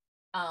 Anyway,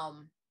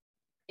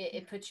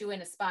 it puts you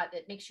in a spot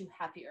that makes you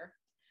happier.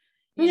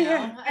 You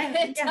know,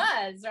 it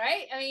does,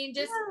 right? I mean,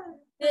 just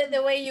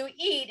the way you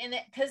eat, and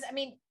because I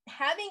mean,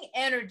 having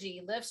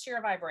energy lifts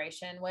your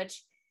vibration,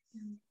 which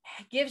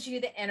gives you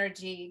the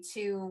energy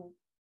to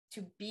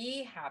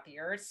be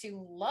happier,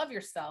 to love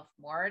yourself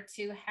more,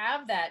 to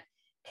have that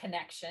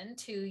connection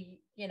to,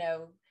 you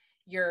know,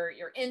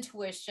 your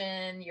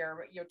intuition,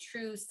 your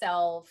true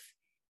self.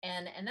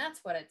 And that's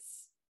what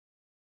it's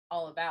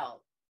all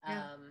about.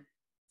 I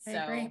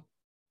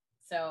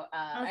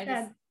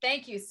just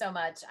thank you so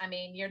much. I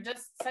mean, you're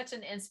just such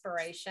an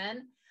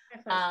inspiration.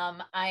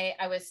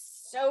 I was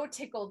so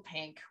tickled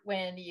pink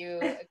when you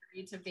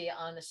agreed to be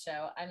on the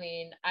show. I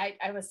mean,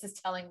 I was just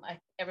telling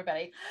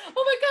everybody,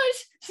 oh my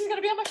gosh, she's going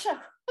to be on my show.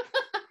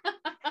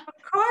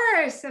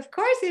 Of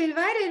course you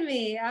invited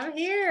me. I'm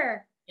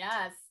here.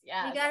 Yes. We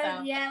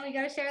got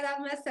to share that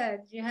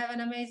message. You have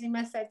an amazing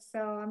message.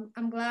 So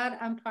I'm glad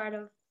I'm part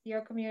of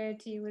your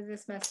community with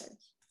this message.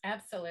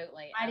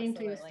 Absolutely. Adding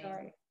to your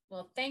story.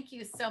 Well, thank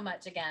you so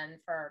much again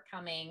for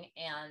coming,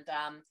 and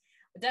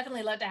would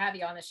definitely love to have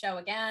you on the show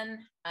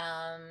again.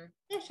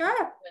 Yeah, sure.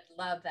 Would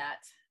love that.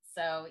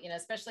 So, you know,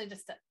 especially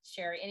just to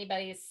share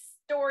anybody's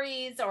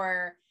stories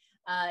or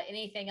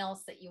anything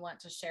else that you want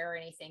to share,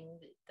 anything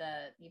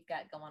that you've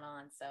got going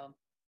on. So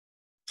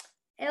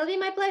it'll be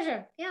my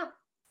pleasure. Yeah,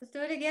 let's do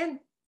it again.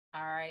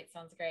 All right.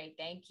 Sounds great.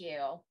 Thank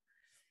you.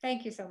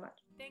 Thank you so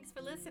much. Thanks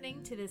for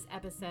listening to this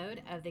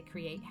episode of the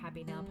Create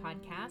Happy Now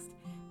podcast.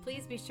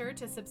 Please be sure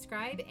to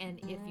subscribe,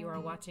 and if you are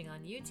watching on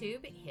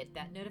YouTube, hit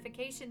that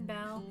notification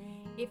bell.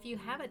 If you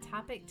have a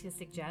topic to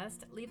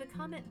suggest, leave a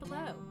comment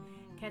below.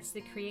 Catch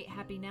the Create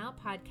Happy Now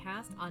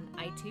podcast on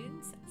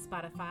iTunes,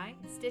 Spotify,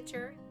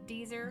 Stitcher,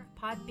 Deezer,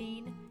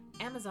 Podbean,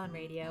 Amazon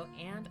Radio,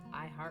 and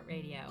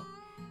iHeartRadio.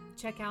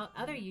 Check out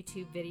other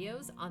YouTube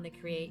videos on the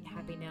Create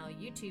Happy Now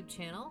YouTube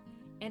channel.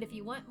 And if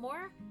you want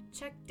more,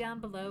 check down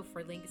below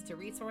for links to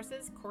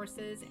resources,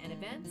 courses, and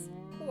events,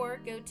 or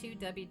go to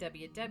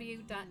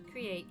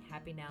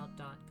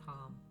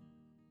www.createhappynow.com.